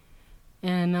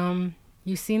 And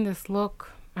you seen this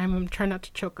look. I'm trying not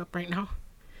to choke up right now.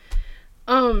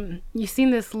 You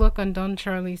seen this look on Don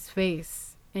Charlie's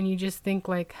face, and you just think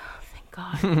like, oh, thank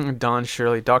God. Don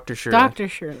Shirley, Dr. Shirley. Dr.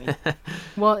 Shirley.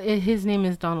 Well, his name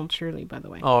is Donald Shirley, by the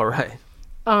way. All right.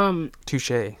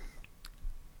 Touche.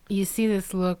 You see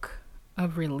this look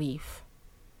of relief.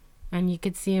 And you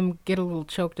could see him get a little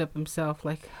choked up himself,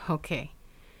 like, okay.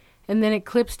 And then it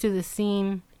clips to the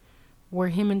scene where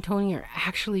him and Tony are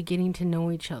actually getting to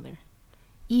know each other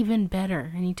even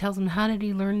better. And he tells him how did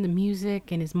he learn the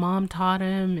music, and his mom taught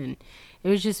him. And it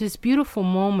was just this beautiful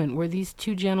moment where these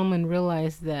two gentlemen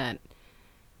realized that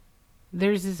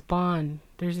there's this bond,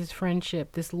 there's this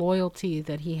friendship, this loyalty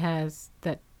that he has,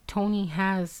 that Tony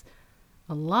has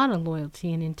a lot of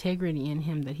loyalty and integrity in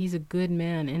him, that he's a good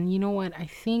man. And you know what? I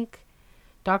think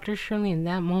Dr. Shirley in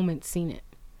that moment seen it,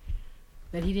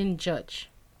 that he didn't judge.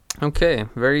 Okay,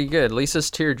 very good.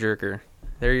 Lisa's tearjerker.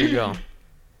 There you go.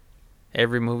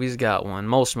 Every movie's got one.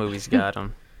 Most movies got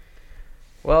them.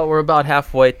 Well, we're about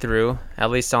halfway through,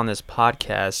 at least on this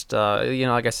podcast.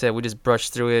 Like I said, we just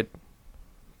brushed through it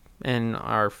and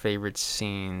our favorite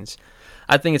scenes.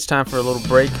 I think it's time for a little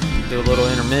break, do a little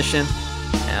intermission.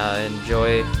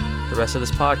 Enjoy the rest of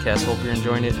this podcast. Hope you're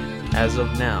enjoying it as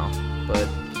of now. But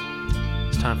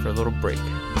it's time for a little break.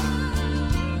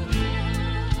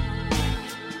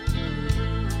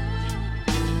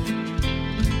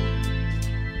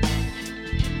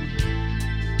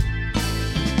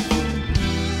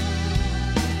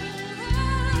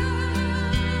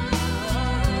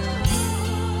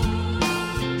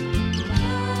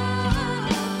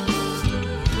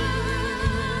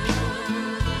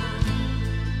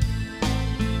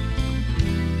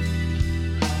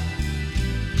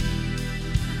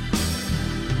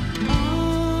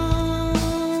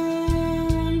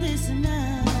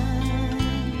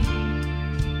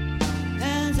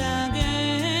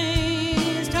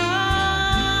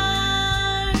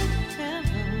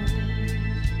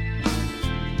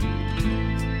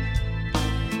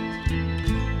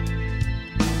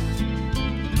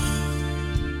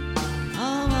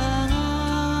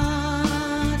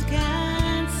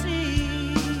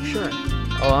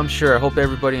 Oh, I'm sure. I hope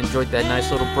everybody enjoyed that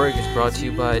nice little break. It's brought to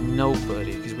you by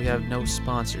nobody because we have no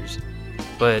sponsors.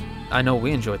 But I know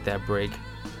we enjoyed that break.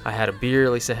 I had a beer.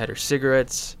 Lisa had her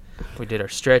cigarettes. We did our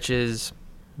stretches.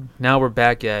 Now we're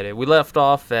back at it. We left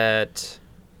off at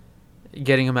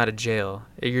getting him out of jail.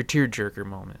 Your tearjerker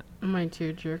moment. My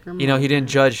tearjerker moment. You know, he didn't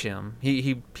judge him.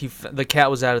 The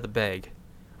cat was out of the bag.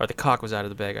 Or the cock was out of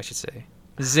the bag, I should say.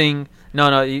 Zing.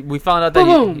 No, we found out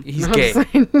that he's gay.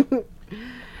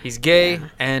 He's gay, yeah.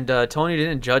 And Tony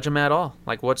didn't judge him at all,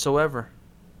 like whatsoever.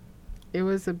 It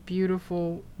was a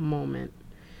beautiful moment.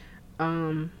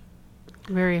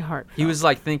 Very heartfelt. He was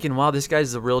like thinking, wow, this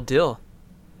guy's the real deal.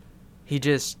 He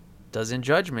just doesn't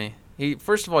judge me.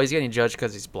 First of all, he's getting judged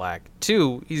because he's black.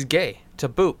 2, he's gay, to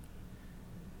boot.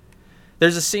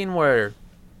 There's a scene where,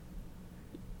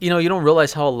 you don't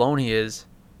realize how alone he is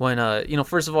when,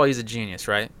 first of all, he's a genius,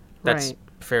 right? That's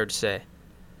fair to say.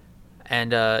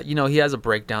 And, he has a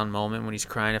breakdown moment when he's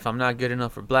crying. If I'm not good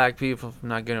enough for black people, if I'm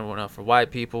not good enough for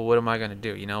white people, what am I going to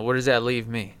do? Where does that leave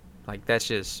me? Like, that's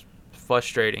just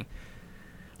frustrating.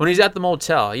 When he's at the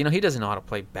motel, he doesn't know how to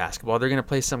play basketball. They're going to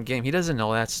play some game. He doesn't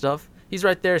know that stuff. He's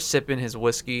right there sipping his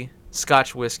whiskey,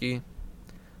 Scotch whiskey.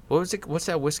 What's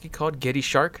that whiskey called? Getty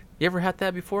Shark? You ever had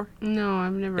that before? No,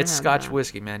 I've never had It's Scotch that.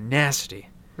 Whiskey, man. Nasty.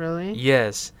 Really?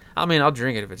 Yes. I mean, I'll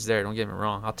drink it if it's there. Don't get me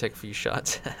wrong. I'll take a few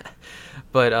shots.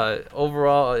 But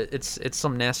overall, it's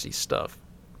some nasty stuff.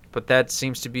 But that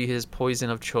seems to be his poison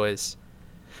of choice.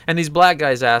 And these black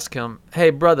guys ask him, "Hey,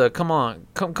 brother, come on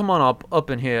up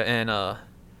in here, and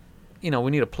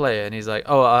we need to play." And he's like,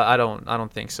 "Oh, I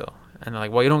don't think so." And they're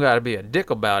like, "Well, you don't got to be a dick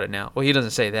about it now." Well, he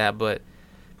doesn't say that, but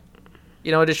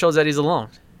it just shows that he's alone,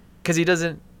 because he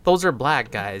doesn't. Those are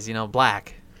black guys,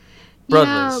 black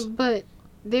brothers. Yeah, but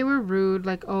they were rude,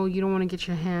 like, "Oh, you don't want to get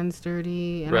your hands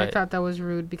dirty," and I thought that was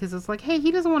rude because it's like, hey,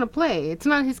 he doesn't want to play. It's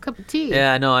not his cup of tea.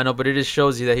 Yeah, I know, but it just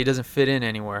shows you that he doesn't fit in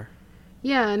anywhere.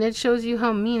 Yeah, and it shows you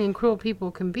how mean and cruel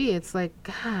people can be. It's like,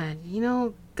 God,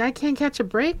 guy can't catch a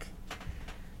break.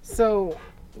 So,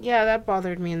 yeah, that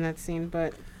bothered me in that scene,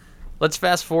 but... Let's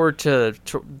fast forward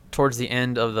towards the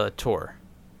end of the tour.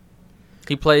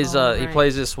 He plays he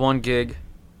plays this one gig.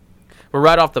 We're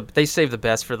right off they save the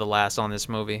best for the last on this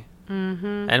movie.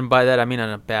 Mm-hmm. And by that I mean in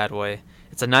a bad way.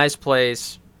 It's a nice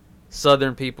place,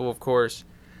 Southern people, of course.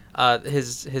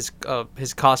 His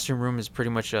costume room is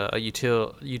pretty much a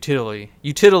utility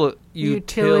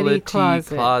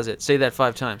closet. Say that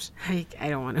 5 times. I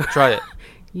don't want to. Try it.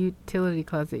 Utility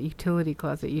closet, utility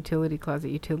closet, utility closet,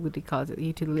 utility closet,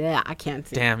 utility. Yeah, I can't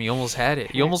see. Damn, you almost had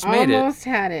it. You almost made it. Almost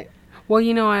had it. Well,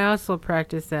 I also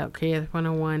practiced that KS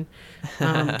 101.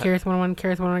 KS 101,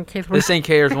 KS 101, KS 101. This ain't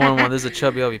KS 101. This is a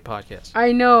Chubby Ubby podcast.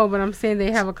 I know, but I'm saying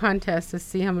they have a contest to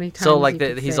see how many times. So, like,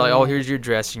 he's like, oh, here's your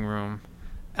dressing room.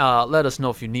 Let us know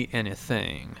if you need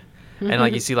anything. And,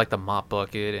 like, you see, like, the mop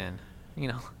bucket and,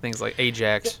 things like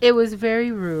Ajax. It was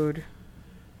very rude.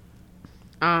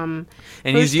 And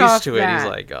he's used to it. He's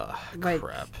like, oh,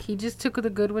 crap. He just took the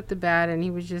good with the bad, and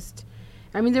he was just...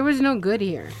 I mean, there was no good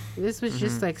here. This was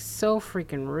just, like, so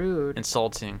freaking rude.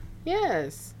 Insulting.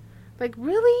 Yes. Like,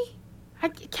 really? I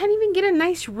can't even get a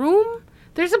nice room?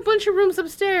 There's a bunch of rooms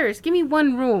upstairs. Give me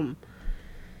one room.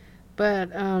 But,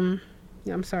 yeah,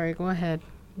 I'm sorry. Go ahead.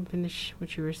 Finish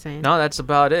what you were saying. No, that's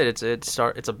about it. It's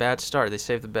a bad start. They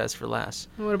saved the best for last.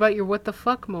 What about your what the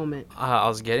fuck moment? I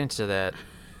was getting to that.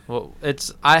 Well,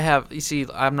 you see,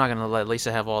 I'm not going to let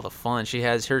Lisa have all the fun. She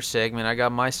has her segment. I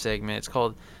got my segment. It's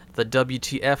called the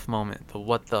WTF moment, the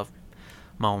what the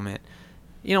moment.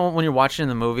 When you're watching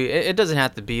the movie, it doesn't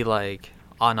have to be like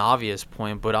an obvious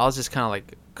point, but I was just kind of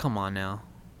like, come on now.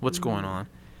 What's going on?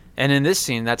 And in this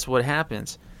scene, that's what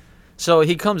happens. So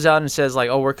he comes out and says like,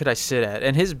 oh, where could I sit at?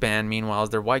 And his band, meanwhile,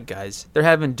 they're white guys. They're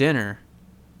having dinner,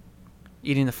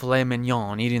 eating the filet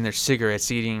mignon, eating their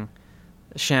cigarettes, eating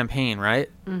champagne, right?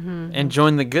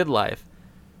 Enjoying the good life.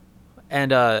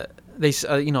 And they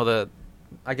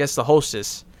I guess the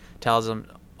hostess tells them,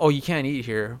 oh, you can't eat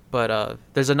here, but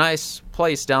there's a nice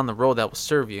place down the road that will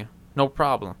serve you, no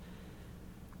problem.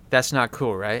 That's not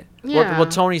cool, right? Yeah. What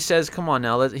Tony says, come on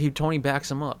now, Tony backs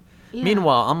him up. Yeah.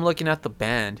 Meanwhile, I'm looking at the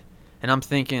band and I'm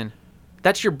thinking,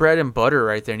 that's your bread and butter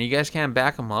right there, and you guys can't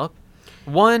back him up.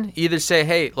 One, either say,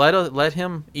 hey, let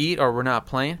him eat or we're not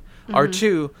playing. Or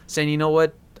 2, saying, you know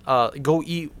what, go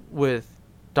eat with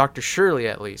Dr. Shirley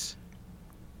at least.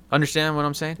 Understand what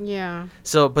I'm saying? Yeah.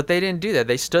 So, but they didn't do that.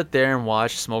 They stood there and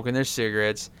watched, smoking their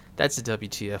cigarettes. That's a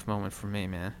WTF moment for me,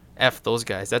 man. F those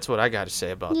guys. That's what I got to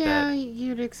say about that. Yeah,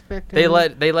 you'd expect They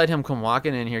let him come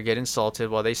walking in here, get insulted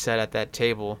while they sat at that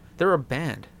table. They're a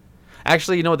band.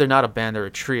 Actually, they're not a band. They're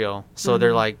a trio. So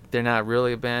they're not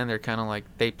really a band. They're kind of like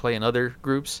they play in other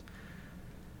groups.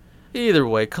 Either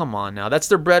way, come on now. That's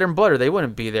their bread and butter. They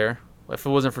wouldn't be there if it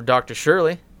wasn't for Dr.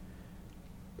 Shirley.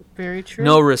 Very true.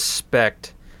 No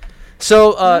respect.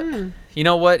 So, you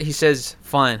know what? He says,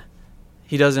 fine.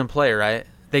 He doesn't play, right?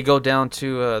 They go down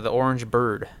to the Orange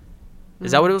Bird.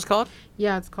 Is that what it was called?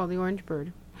 Yeah, it's called the Orange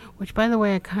Bird. Which, by the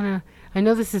way, I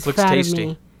know this is looks fat tasty. of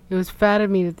me. It was fat of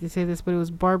me to say this, but it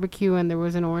was barbecue and there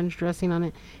was an orange dressing on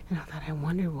it. And I thought, I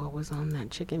wonder what was on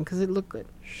that chicken because it looked good.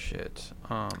 Shit.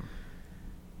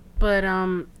 But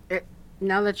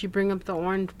now that you bring up the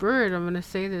Orange Bird, I'm going to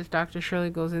say this. Dr.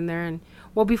 Shirley goes in there and...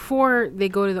 Well, before they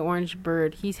go to the Orange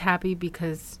Bird, he's happy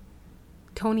because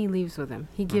Tony leaves with him.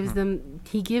 He gives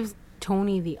He gives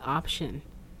Tony the option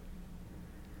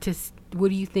to... What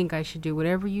do you think I should do?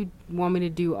 Whatever you want me to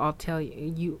do, I'll tell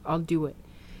you. I'll do it.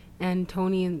 And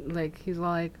Tony, he's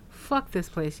like, fuck this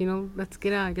place. Let's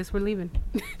get out. I guess we're leaving.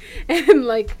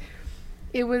 And,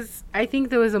 it was... I think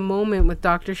there was a moment with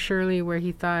Dr. Shirley where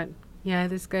he thought... Yeah,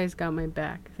 this guy's got my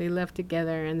back. They left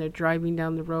together and they're driving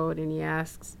down the road and he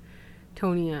asks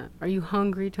Tony, are you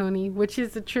hungry, Tony? Which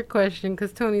is a trick question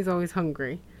because Tony's always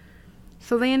hungry.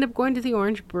 So they end up going to the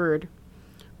Orange Bird,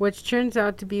 which turns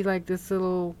out to be like this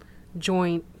little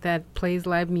joint that plays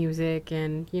live music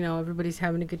and, everybody's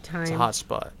having a good time. It's a hot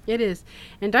spot. It is.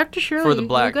 And Dr. Shirley, for the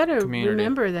black you got to community.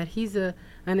 remember that he's an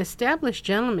established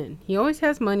gentleman. He always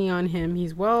has money on him.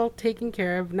 He's well taken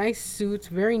care of, nice suits,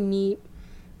 very neat.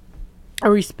 A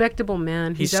respectable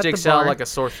man. He sticks out like a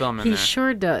sore thumb in there. He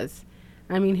sure does.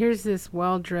 I mean, here's this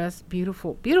well-dressed,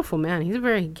 beautiful, beautiful man. He's a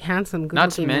very handsome,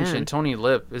 good-looking man. Not to mention, Tony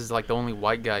Lip is like the only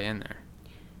white guy in there.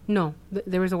 No,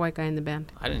 there was a white guy in the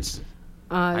band. I didn't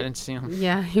see him.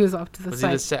 Yeah, he was off to the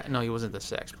side. Was he No, he wasn't the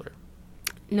sax player.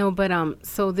 No, but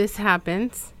so this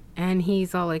happens, and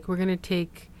he's all like, "We're gonna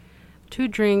take 2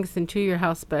 drinks and 2 Your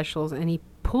House specials," and he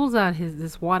pulls out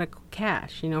this wad of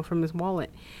cash, from his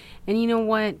wallet. And you know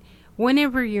what?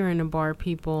 Whenever you're in a bar,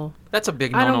 people, That's a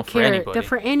big I no-no don't for care anybody.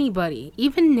 for anybody.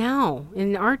 Even now,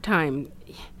 in our time,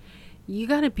 you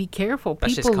got to be careful.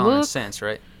 That's People just common look sense,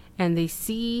 right? and they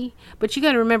see. But you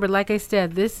got to remember, like I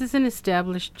said, this is an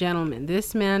established gentleman.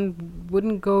 This man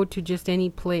wouldn't go to just any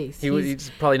place.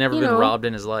 He's probably never you been know, robbed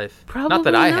in his life. Probably not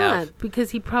that I have.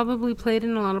 because he probably played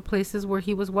in a lot of places where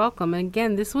he was welcome. And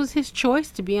again, this was his choice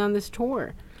to be on this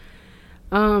tour.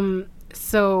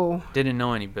 So Didn't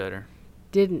know any better.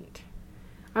 didn't.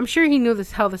 I'm sure he knew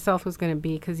how the South was going to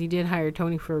be because he did hire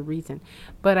Tony for a reason.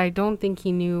 But I don't think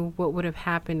he knew what would have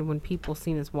happened when people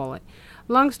seen his wallet.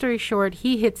 Long story short,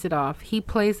 he hits it off. He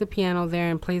plays the piano there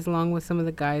and plays along with some of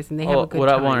the guys, and they have a good what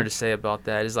time. I wanted to say about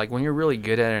that is, like, when you're really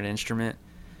good at an instrument,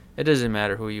 it doesn't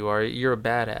matter who you are. You're a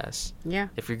badass. Yeah.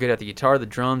 If you're good at the guitar, the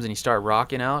drums, and you start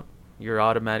rocking out, you're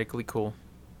automatically cool.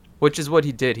 Which is what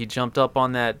he did. He jumped up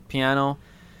on that piano,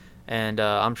 and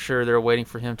I'm sure they're waiting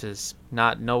for him to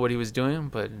not know what he was doing,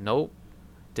 but nope.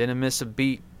 Didn't miss a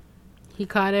beat. He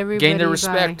caught everybody's Gained their eye.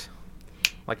 respect.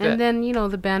 Like And that. then,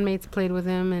 the bandmates played with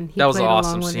him, and he That was an played awesome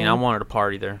along with scene. him. I wanted to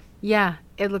party there. Yeah,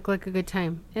 it looked like a good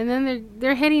time. And then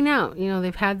they're heading out.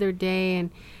 They've had their day, and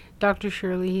Dr.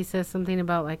 Shirley, he says something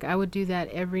about, like, I would do that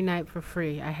every night for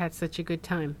free. I had such a good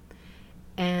time.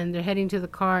 And they're heading to the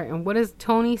car, and what does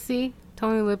Tony see?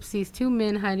 Tony Lip sees two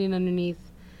men hiding underneath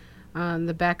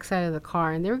the backside of the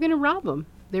car, and they were going to rob him.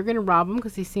 They were going to rob him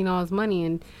because he's seen all his money,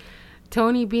 and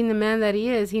Tony, being the man that he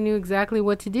is, he knew exactly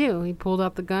what to do. He pulled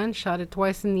out the gun, shot it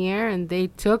twice in the air, and they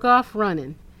took off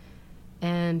running.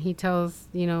 And he tells,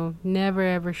 never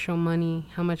ever show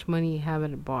how much money you have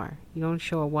at a bar. You don't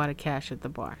show a wad of cash at the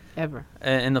bar, ever.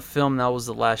 In the film, that was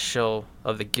the last show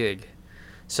of the gig.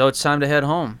 So it's time to head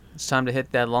home. It's time to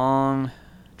hit that long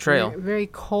trail. Very, very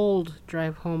cold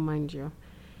drive home, mind you.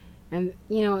 And,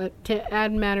 to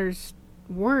add matters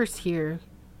worse here,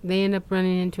 they end up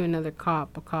running into another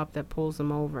cop, a cop that pulls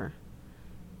them over.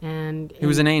 And He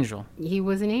was an angel. He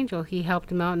was an angel. He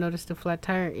helped him out, noticed a flat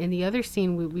tire. In the other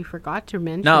scene, we forgot to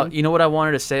mention. Now, you know what I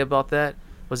wanted to say about that?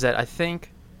 Was that I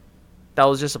think that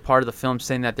was just a part of the film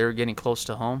saying that they were getting close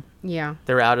to home. Yeah.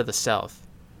 They're out of the South.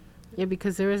 Yeah,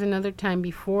 because there was another time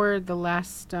before the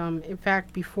last,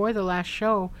 before the last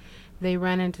show, they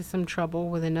ran into some trouble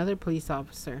with another police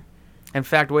officer. In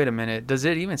fact, wait a minute. Does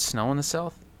it even snow in the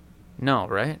South? No,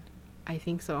 right? I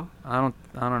think so. I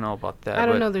don't know about that. I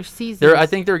don't but know. There's seasons. I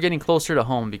think they're getting closer to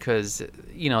home because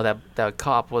that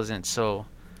cop wasn't so.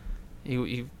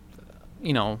 He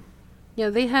Yeah,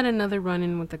 they had another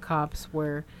run-in with the cops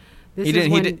where he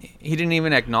didn't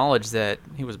even acknowledge that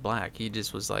he was black. He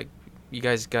just was like, "You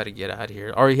guys got to get out of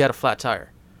here." Or he had a flat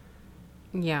tire.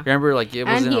 Yeah. Remember, like it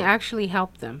was. And he actually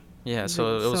helped them. Yeah,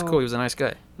 so it was cool. He was a nice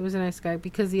guy. He was a nice guy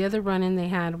because the other run-in they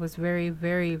had was very,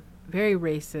 very, very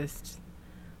racist.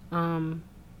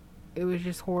 It was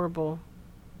just horrible.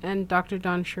 And Dr.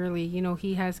 Don Shirley,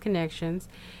 he has connections.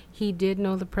 He did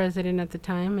know the president at the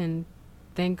time, and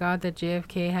thank God that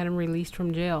JFK had him released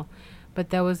from jail. But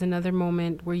that was another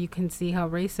moment where you can see how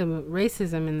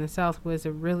racism in the South was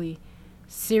a really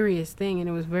serious thing, and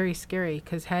it was very scary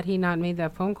because had he not made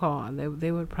that phone call,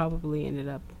 they would probably ended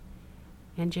up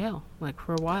in jail, like,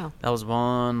 for a while. That was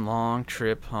one long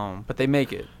trip home, but they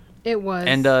make it. It was.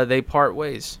 And they part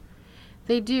ways.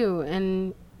 They do,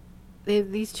 and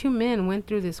these two men went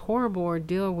through this horrible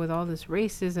ordeal with all this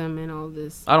racism and all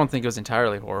this. I don't think it was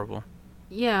entirely horrible.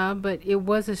 Yeah, but it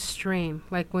was a strain.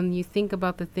 Like, when you think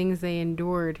about the things they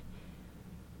endured.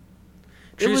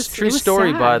 True it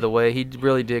story, sad. by the way. He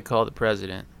really did call the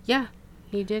president. Yeah,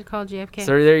 he did call JFK.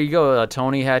 So there you go.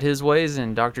 Tony had his ways,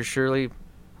 and Dr. Shirley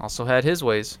also had his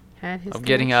ways of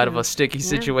getting out of a sticky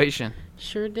situation.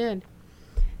 Sure did.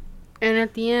 And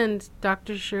at the end,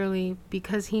 Dr. Shirley,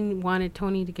 because he wanted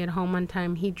Tony to get home on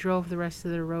time, he drove the rest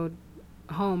of the road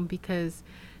home because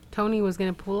Tony was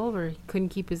going to pull over. He couldn't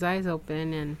keep his eyes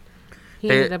open, and he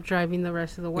ended up driving the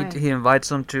rest of the way. He invites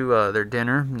them to their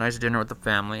dinner, nice dinner with the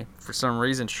family. For some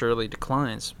reason, Shirley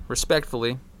declines,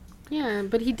 respectfully. Yeah,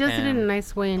 but he does it in a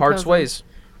nice way. And parts ways.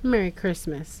 Merry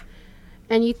Christmas.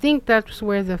 And you think that's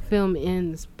where the film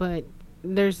ends, but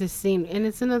there's this scene, and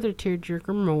it's another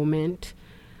tearjerker moment.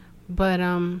 But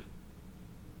Or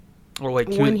wait,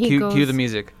 cue the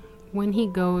music. When he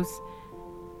goes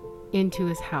into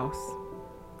his house,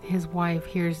 his wife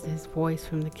hears his voice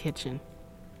from the kitchen,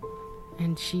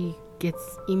 and she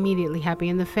gets immediately happy.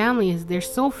 And the family they're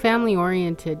so family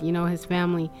oriented. His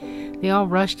family, they all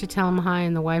rush to tell him hi,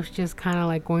 and the wife's just kind of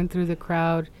like going through the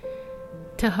crowd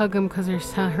to hug him because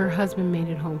her husband made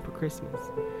it home for Christmas.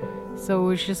 So it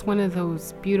was just one of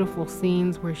those beautiful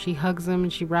scenes where she hugs him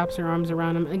and she wraps her arms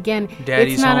around him. Again,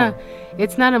 Daddy's home.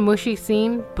 It's not a mushy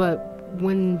scene, but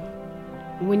when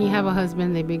when you have a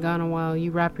husband, they've been gone a while,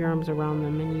 you wrap your arms around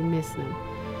them and you miss them.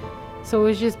 So it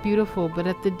was just beautiful. But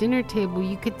at the dinner table,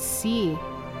 you could see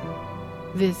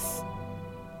this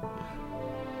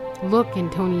look in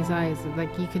Tony's eyes.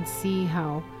 Like, you could see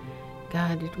how,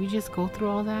 God, did we just go through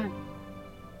all that?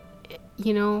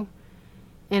 You know?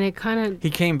 And it kind of... He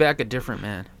came back a different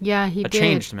man. Yeah, he did. A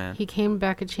changed man. He came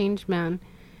back a changed man.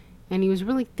 And he was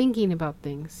really thinking about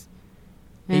things.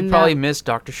 He probably missed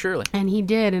Dr. Shirley. And he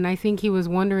did. And I think he was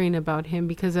wondering about him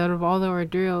because out of all the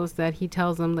ordeals that he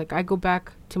tells them, like, I go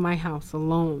back to my house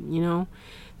alone, you know?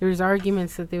 There's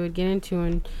arguments that they would get into.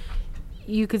 And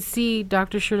you could see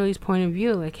Dr. Shirley's point of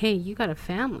view. Like, hey, you got a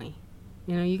family.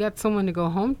 You know, you got someone to go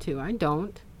home to. I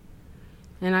don't.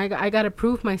 And I got to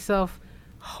prove myself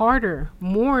harder,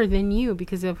 more than you.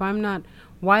 Because if I'm not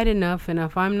white enough and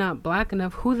if I'm not black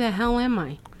enough, who the hell am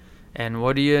I? And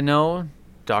what do you know?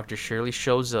 Dr. Shirley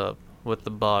shows up with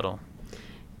the bottle.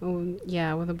 Oh,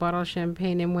 yeah, with a bottle of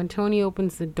champagne. And when Tony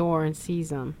opens the door and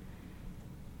sees him,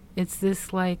 it's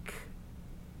this, like,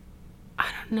 I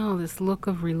don't know, this look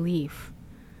of relief.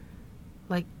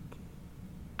 Like,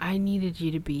 I needed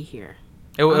you to be here.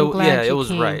 It was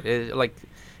came. Right.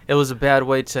 It was a bad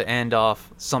way to end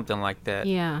off something like that.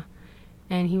 Yeah.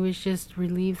 And he was just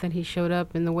relieved that he showed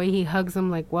up. And the way he hugs him,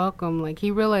 like, welcome, like,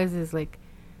 he realizes, like,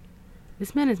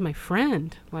 this man is my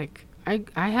friend. Like, I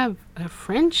have a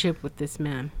friendship with this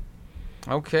man.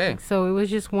 Okay. So it was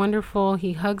just wonderful.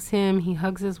 He hugs him. He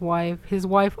hugs his wife. His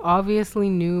wife obviously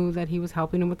knew that he was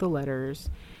helping him with the letters.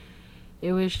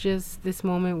 It was just this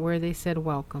moment where they said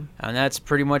welcome. And that's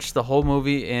pretty much the whole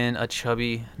movie in a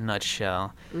chubby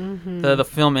nutshell. Mm-hmm. The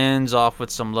film ends off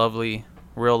with some lovely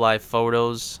real-life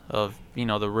photos of, you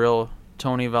know, the real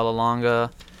Tony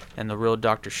Vallelonga and the real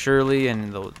Dr. Shirley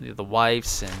and the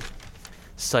wives and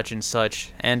such and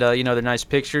such. And, you know, they're nice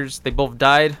pictures. They both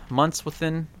died months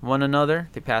within one another.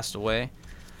 They passed away.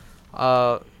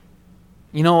 You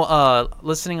know,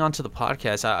 listening onto the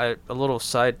podcast, a little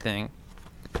side thing,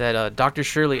 that Dr.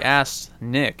 Shirley asked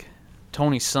Nick,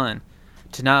 Tony's son,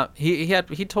 to not... He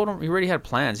told him he already had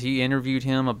plans. He interviewed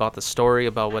him about the story,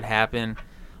 about what happened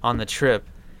on the trip.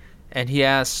 And he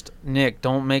asked Nick,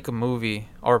 don't make a movie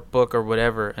or book or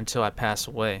whatever until I pass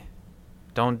away.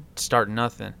 Don't start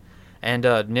nothing. And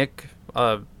Nick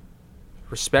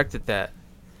respected that,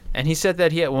 and he said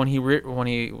that when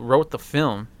he wrote the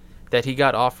film, that he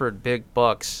got offered big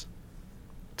bucks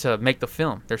to make the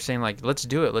film. They're saying, like, let's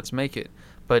do it, let's make it,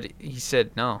 but he said,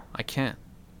 no, I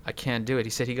can't do it. He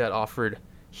said he got offered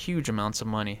huge amounts of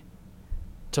money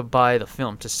to buy the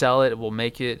film, to sell it, we'll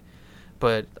make it,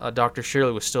 but Dr.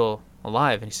 Shirley was still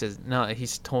alive, and he says, no,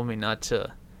 he's told me not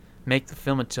to make the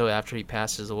film until after he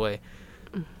passes away.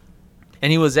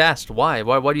 And he was asked, why?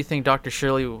 Why do you think Dr.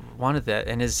 Shirley wanted that?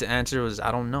 And his answer was, I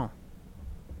don't know.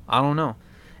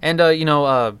 And, you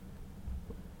know,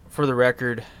 for the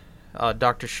record,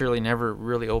 Dr. Shirley never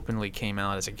really openly came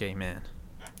out as a gay man.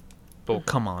 But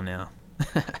come on now.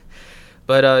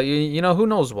 But, you know, who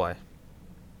knows why?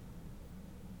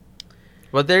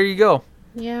 But there you go.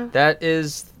 Yeah. That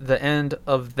is the end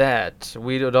of that.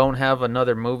 We don't have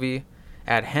another movie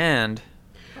at hand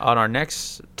on our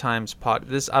next time's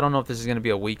I don't know if this is going to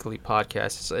be a weekly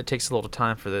podcast. It takes a little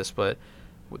time for this, but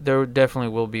there definitely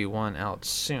will be one out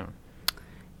soon.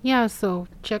 Yeah, so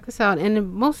check us out.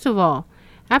 And most of all,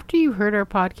 after you heard our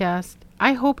podcast,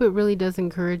 I hope it really does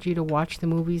encourage you to watch the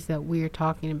movies that we are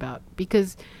talking about.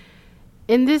 Because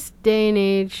in this day and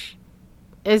age,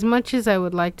 as much as I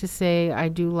would like to say I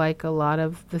do like a lot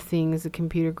of the things, the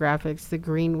computer graphics, the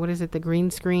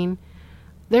green screen,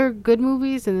 they're good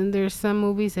movies, and then there's some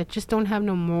movies that just don't have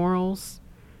no morals,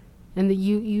 and that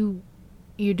you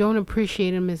don't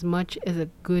appreciate them as much as a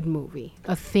good movie,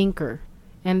 a thinker.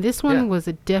 And this one was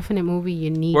a definite movie you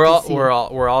need to see.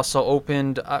 We're also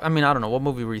opened. I mean, I don't know, what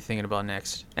movie were you thinking about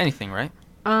next? Anything, right?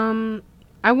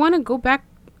 I want to go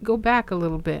back a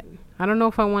little bit. I don't know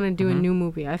if I want to do a new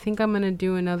movie. I think I'm gonna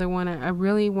do another one. I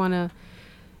really want to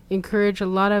encourage a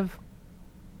lot of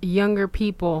younger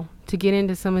people to get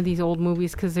into some of these old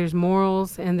movies, because there's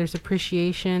morals and there's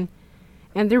appreciation,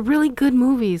 and they're really good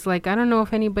movies. Like, I don't know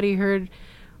if anybody heard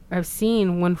or have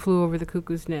seen One Flew Over the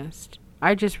Cuckoo's Nest.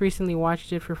 I just recently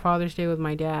watched it for Father's Day with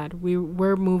my dad.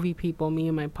 We're movie people, me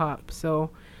and my pop, so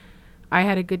I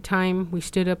had a good time. We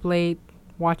stood up late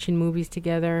watching movies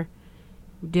together,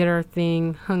 did our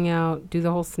thing, hung out, do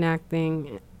the whole snack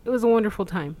thing. It was a wonderful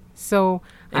time. So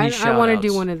I want to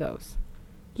do one of those.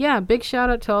 Yeah, big shout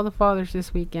out to all the fathers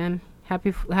this weekend.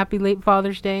 Happy late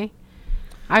Father's Day.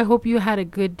 I hope you had a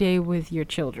good day with your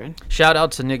children. Shout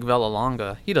out to Nick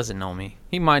Vallelonga. He doesn't know me.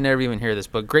 He might never even hear this,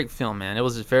 but great film, man. It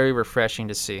was very refreshing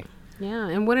to see. Yeah,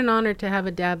 and what an honor to have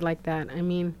a dad like that. I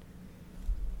mean,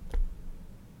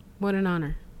 what an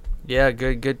honor. Yeah,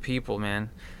 good people, man.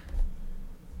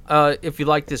 If you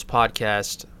like this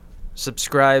podcast,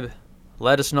 subscribe.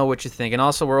 Let us know what you think, and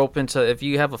also we're open to if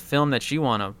you have a film that you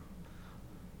want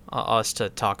us to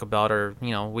talk about, or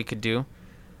we could do.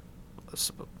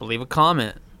 Leave a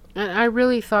comment. And I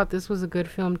really thought this was a good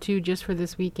film too, just for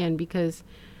this weekend, because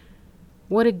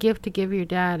what a gift to give your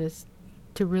dad is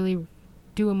to really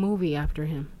do a movie after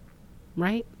him,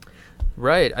 right?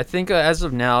 Right. I think as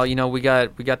of now, we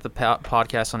got the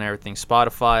podcast on everything: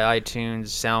 Spotify, iTunes,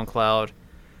 SoundCloud,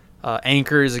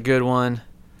 Anchor is a good one.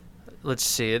 Let's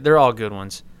see, they're all good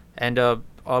ones. And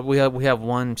we have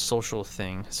one social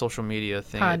media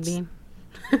thing. Podbean.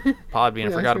 Podbean.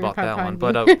 I forgot about that one.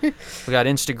 But we got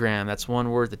Instagram. That's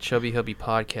one word: the Chubby Hubby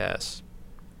Podcast.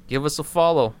 Give us a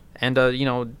follow. And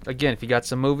again, if you got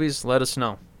some movies, let us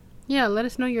know. Yeah, let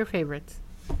us know your favorites.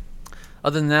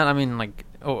 Other than that, I mean, like,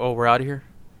 we're out of here.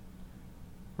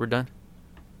 We're done.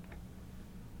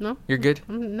 No. You're good?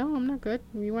 No, I'm not good.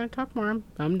 If you want to talk more,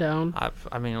 I'm down.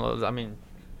 I mean,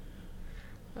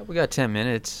 we got 10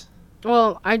 minutes.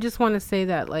 Well, I just want to say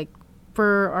that, like,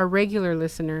 for our regular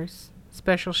listeners,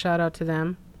 special shout out to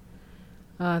them.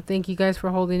 Thank you guys for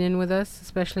holding in with us,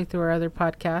 especially through our other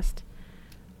podcast.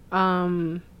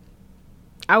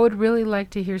 I would really like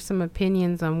to hear some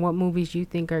opinions on what movies you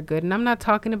think are good. And I'm not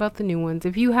talking about the new ones.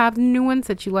 If you have new ones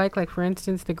that you like for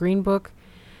instance, The Green Book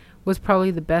was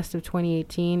probably the best of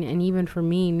 2018. And even for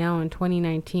me now in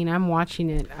 2019, I'm watching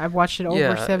it. I've watched it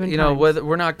over 7 times. Whether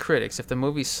we're not critics. If the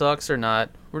movie sucks or not,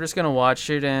 we're just going to watch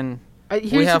it and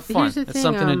we have fun. It's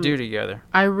something to do together.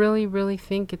 I really, really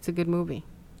think it's a good movie.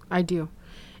 I do.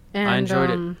 And I enjoyed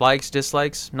it. Likes,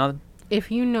 dislikes, nothing.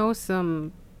 If you know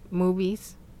some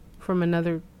movies from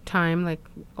another time, like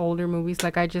older movies,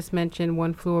 like I just mentioned,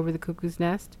 One Flew Over the Cuckoo's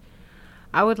Nest,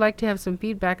 I would like to have some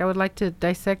feedback. I would like to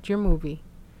dissect your movie.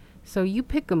 So you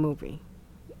pick a movie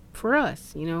for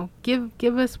us,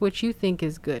 give us what you think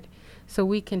is good so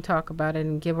we can talk about it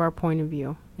and give our point of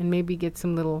view and maybe get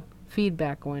some little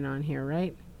feedback going on here,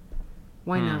 right?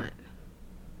 Why not?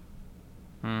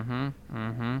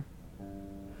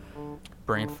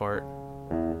 Brain fart.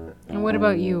 And what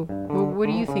about you? What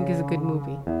do you think is a good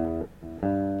movie?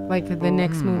 Like the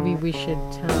next movie we should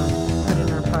put in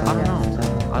our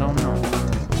podcast? I don't know.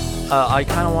 I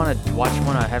kind of want to watch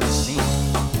one I haven't seen.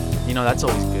 That's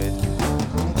always good.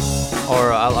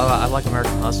 Or I like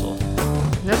American Hustle.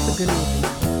 That's a good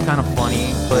movie. Kind of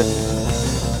funny, but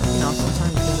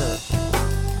sometimes you gotta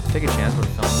take a chance with a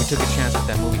film. We took a chance with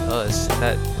that movie Us.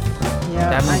 That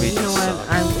movie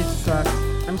sucked. It sucked.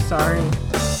 I'm sorry.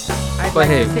 I'd but like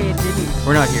hey, to say it didn't.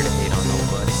 We're not here to hate on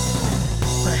nobody.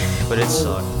 But it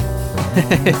sucked.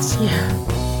 Yeah.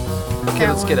 Okay,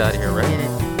 let's get out of here, right?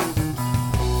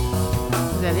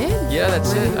 Is that it? Yeah,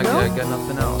 that's it. I go? got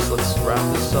nothing else. Let's wrap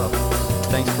this up.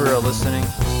 Thanks for listening.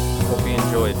 Hope you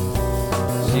enjoyed.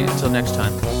 See you until next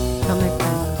time. Till next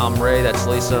time. I'm Ray. That's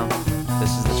Lisa. This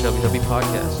is the Chubby Hubby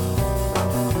Podcast.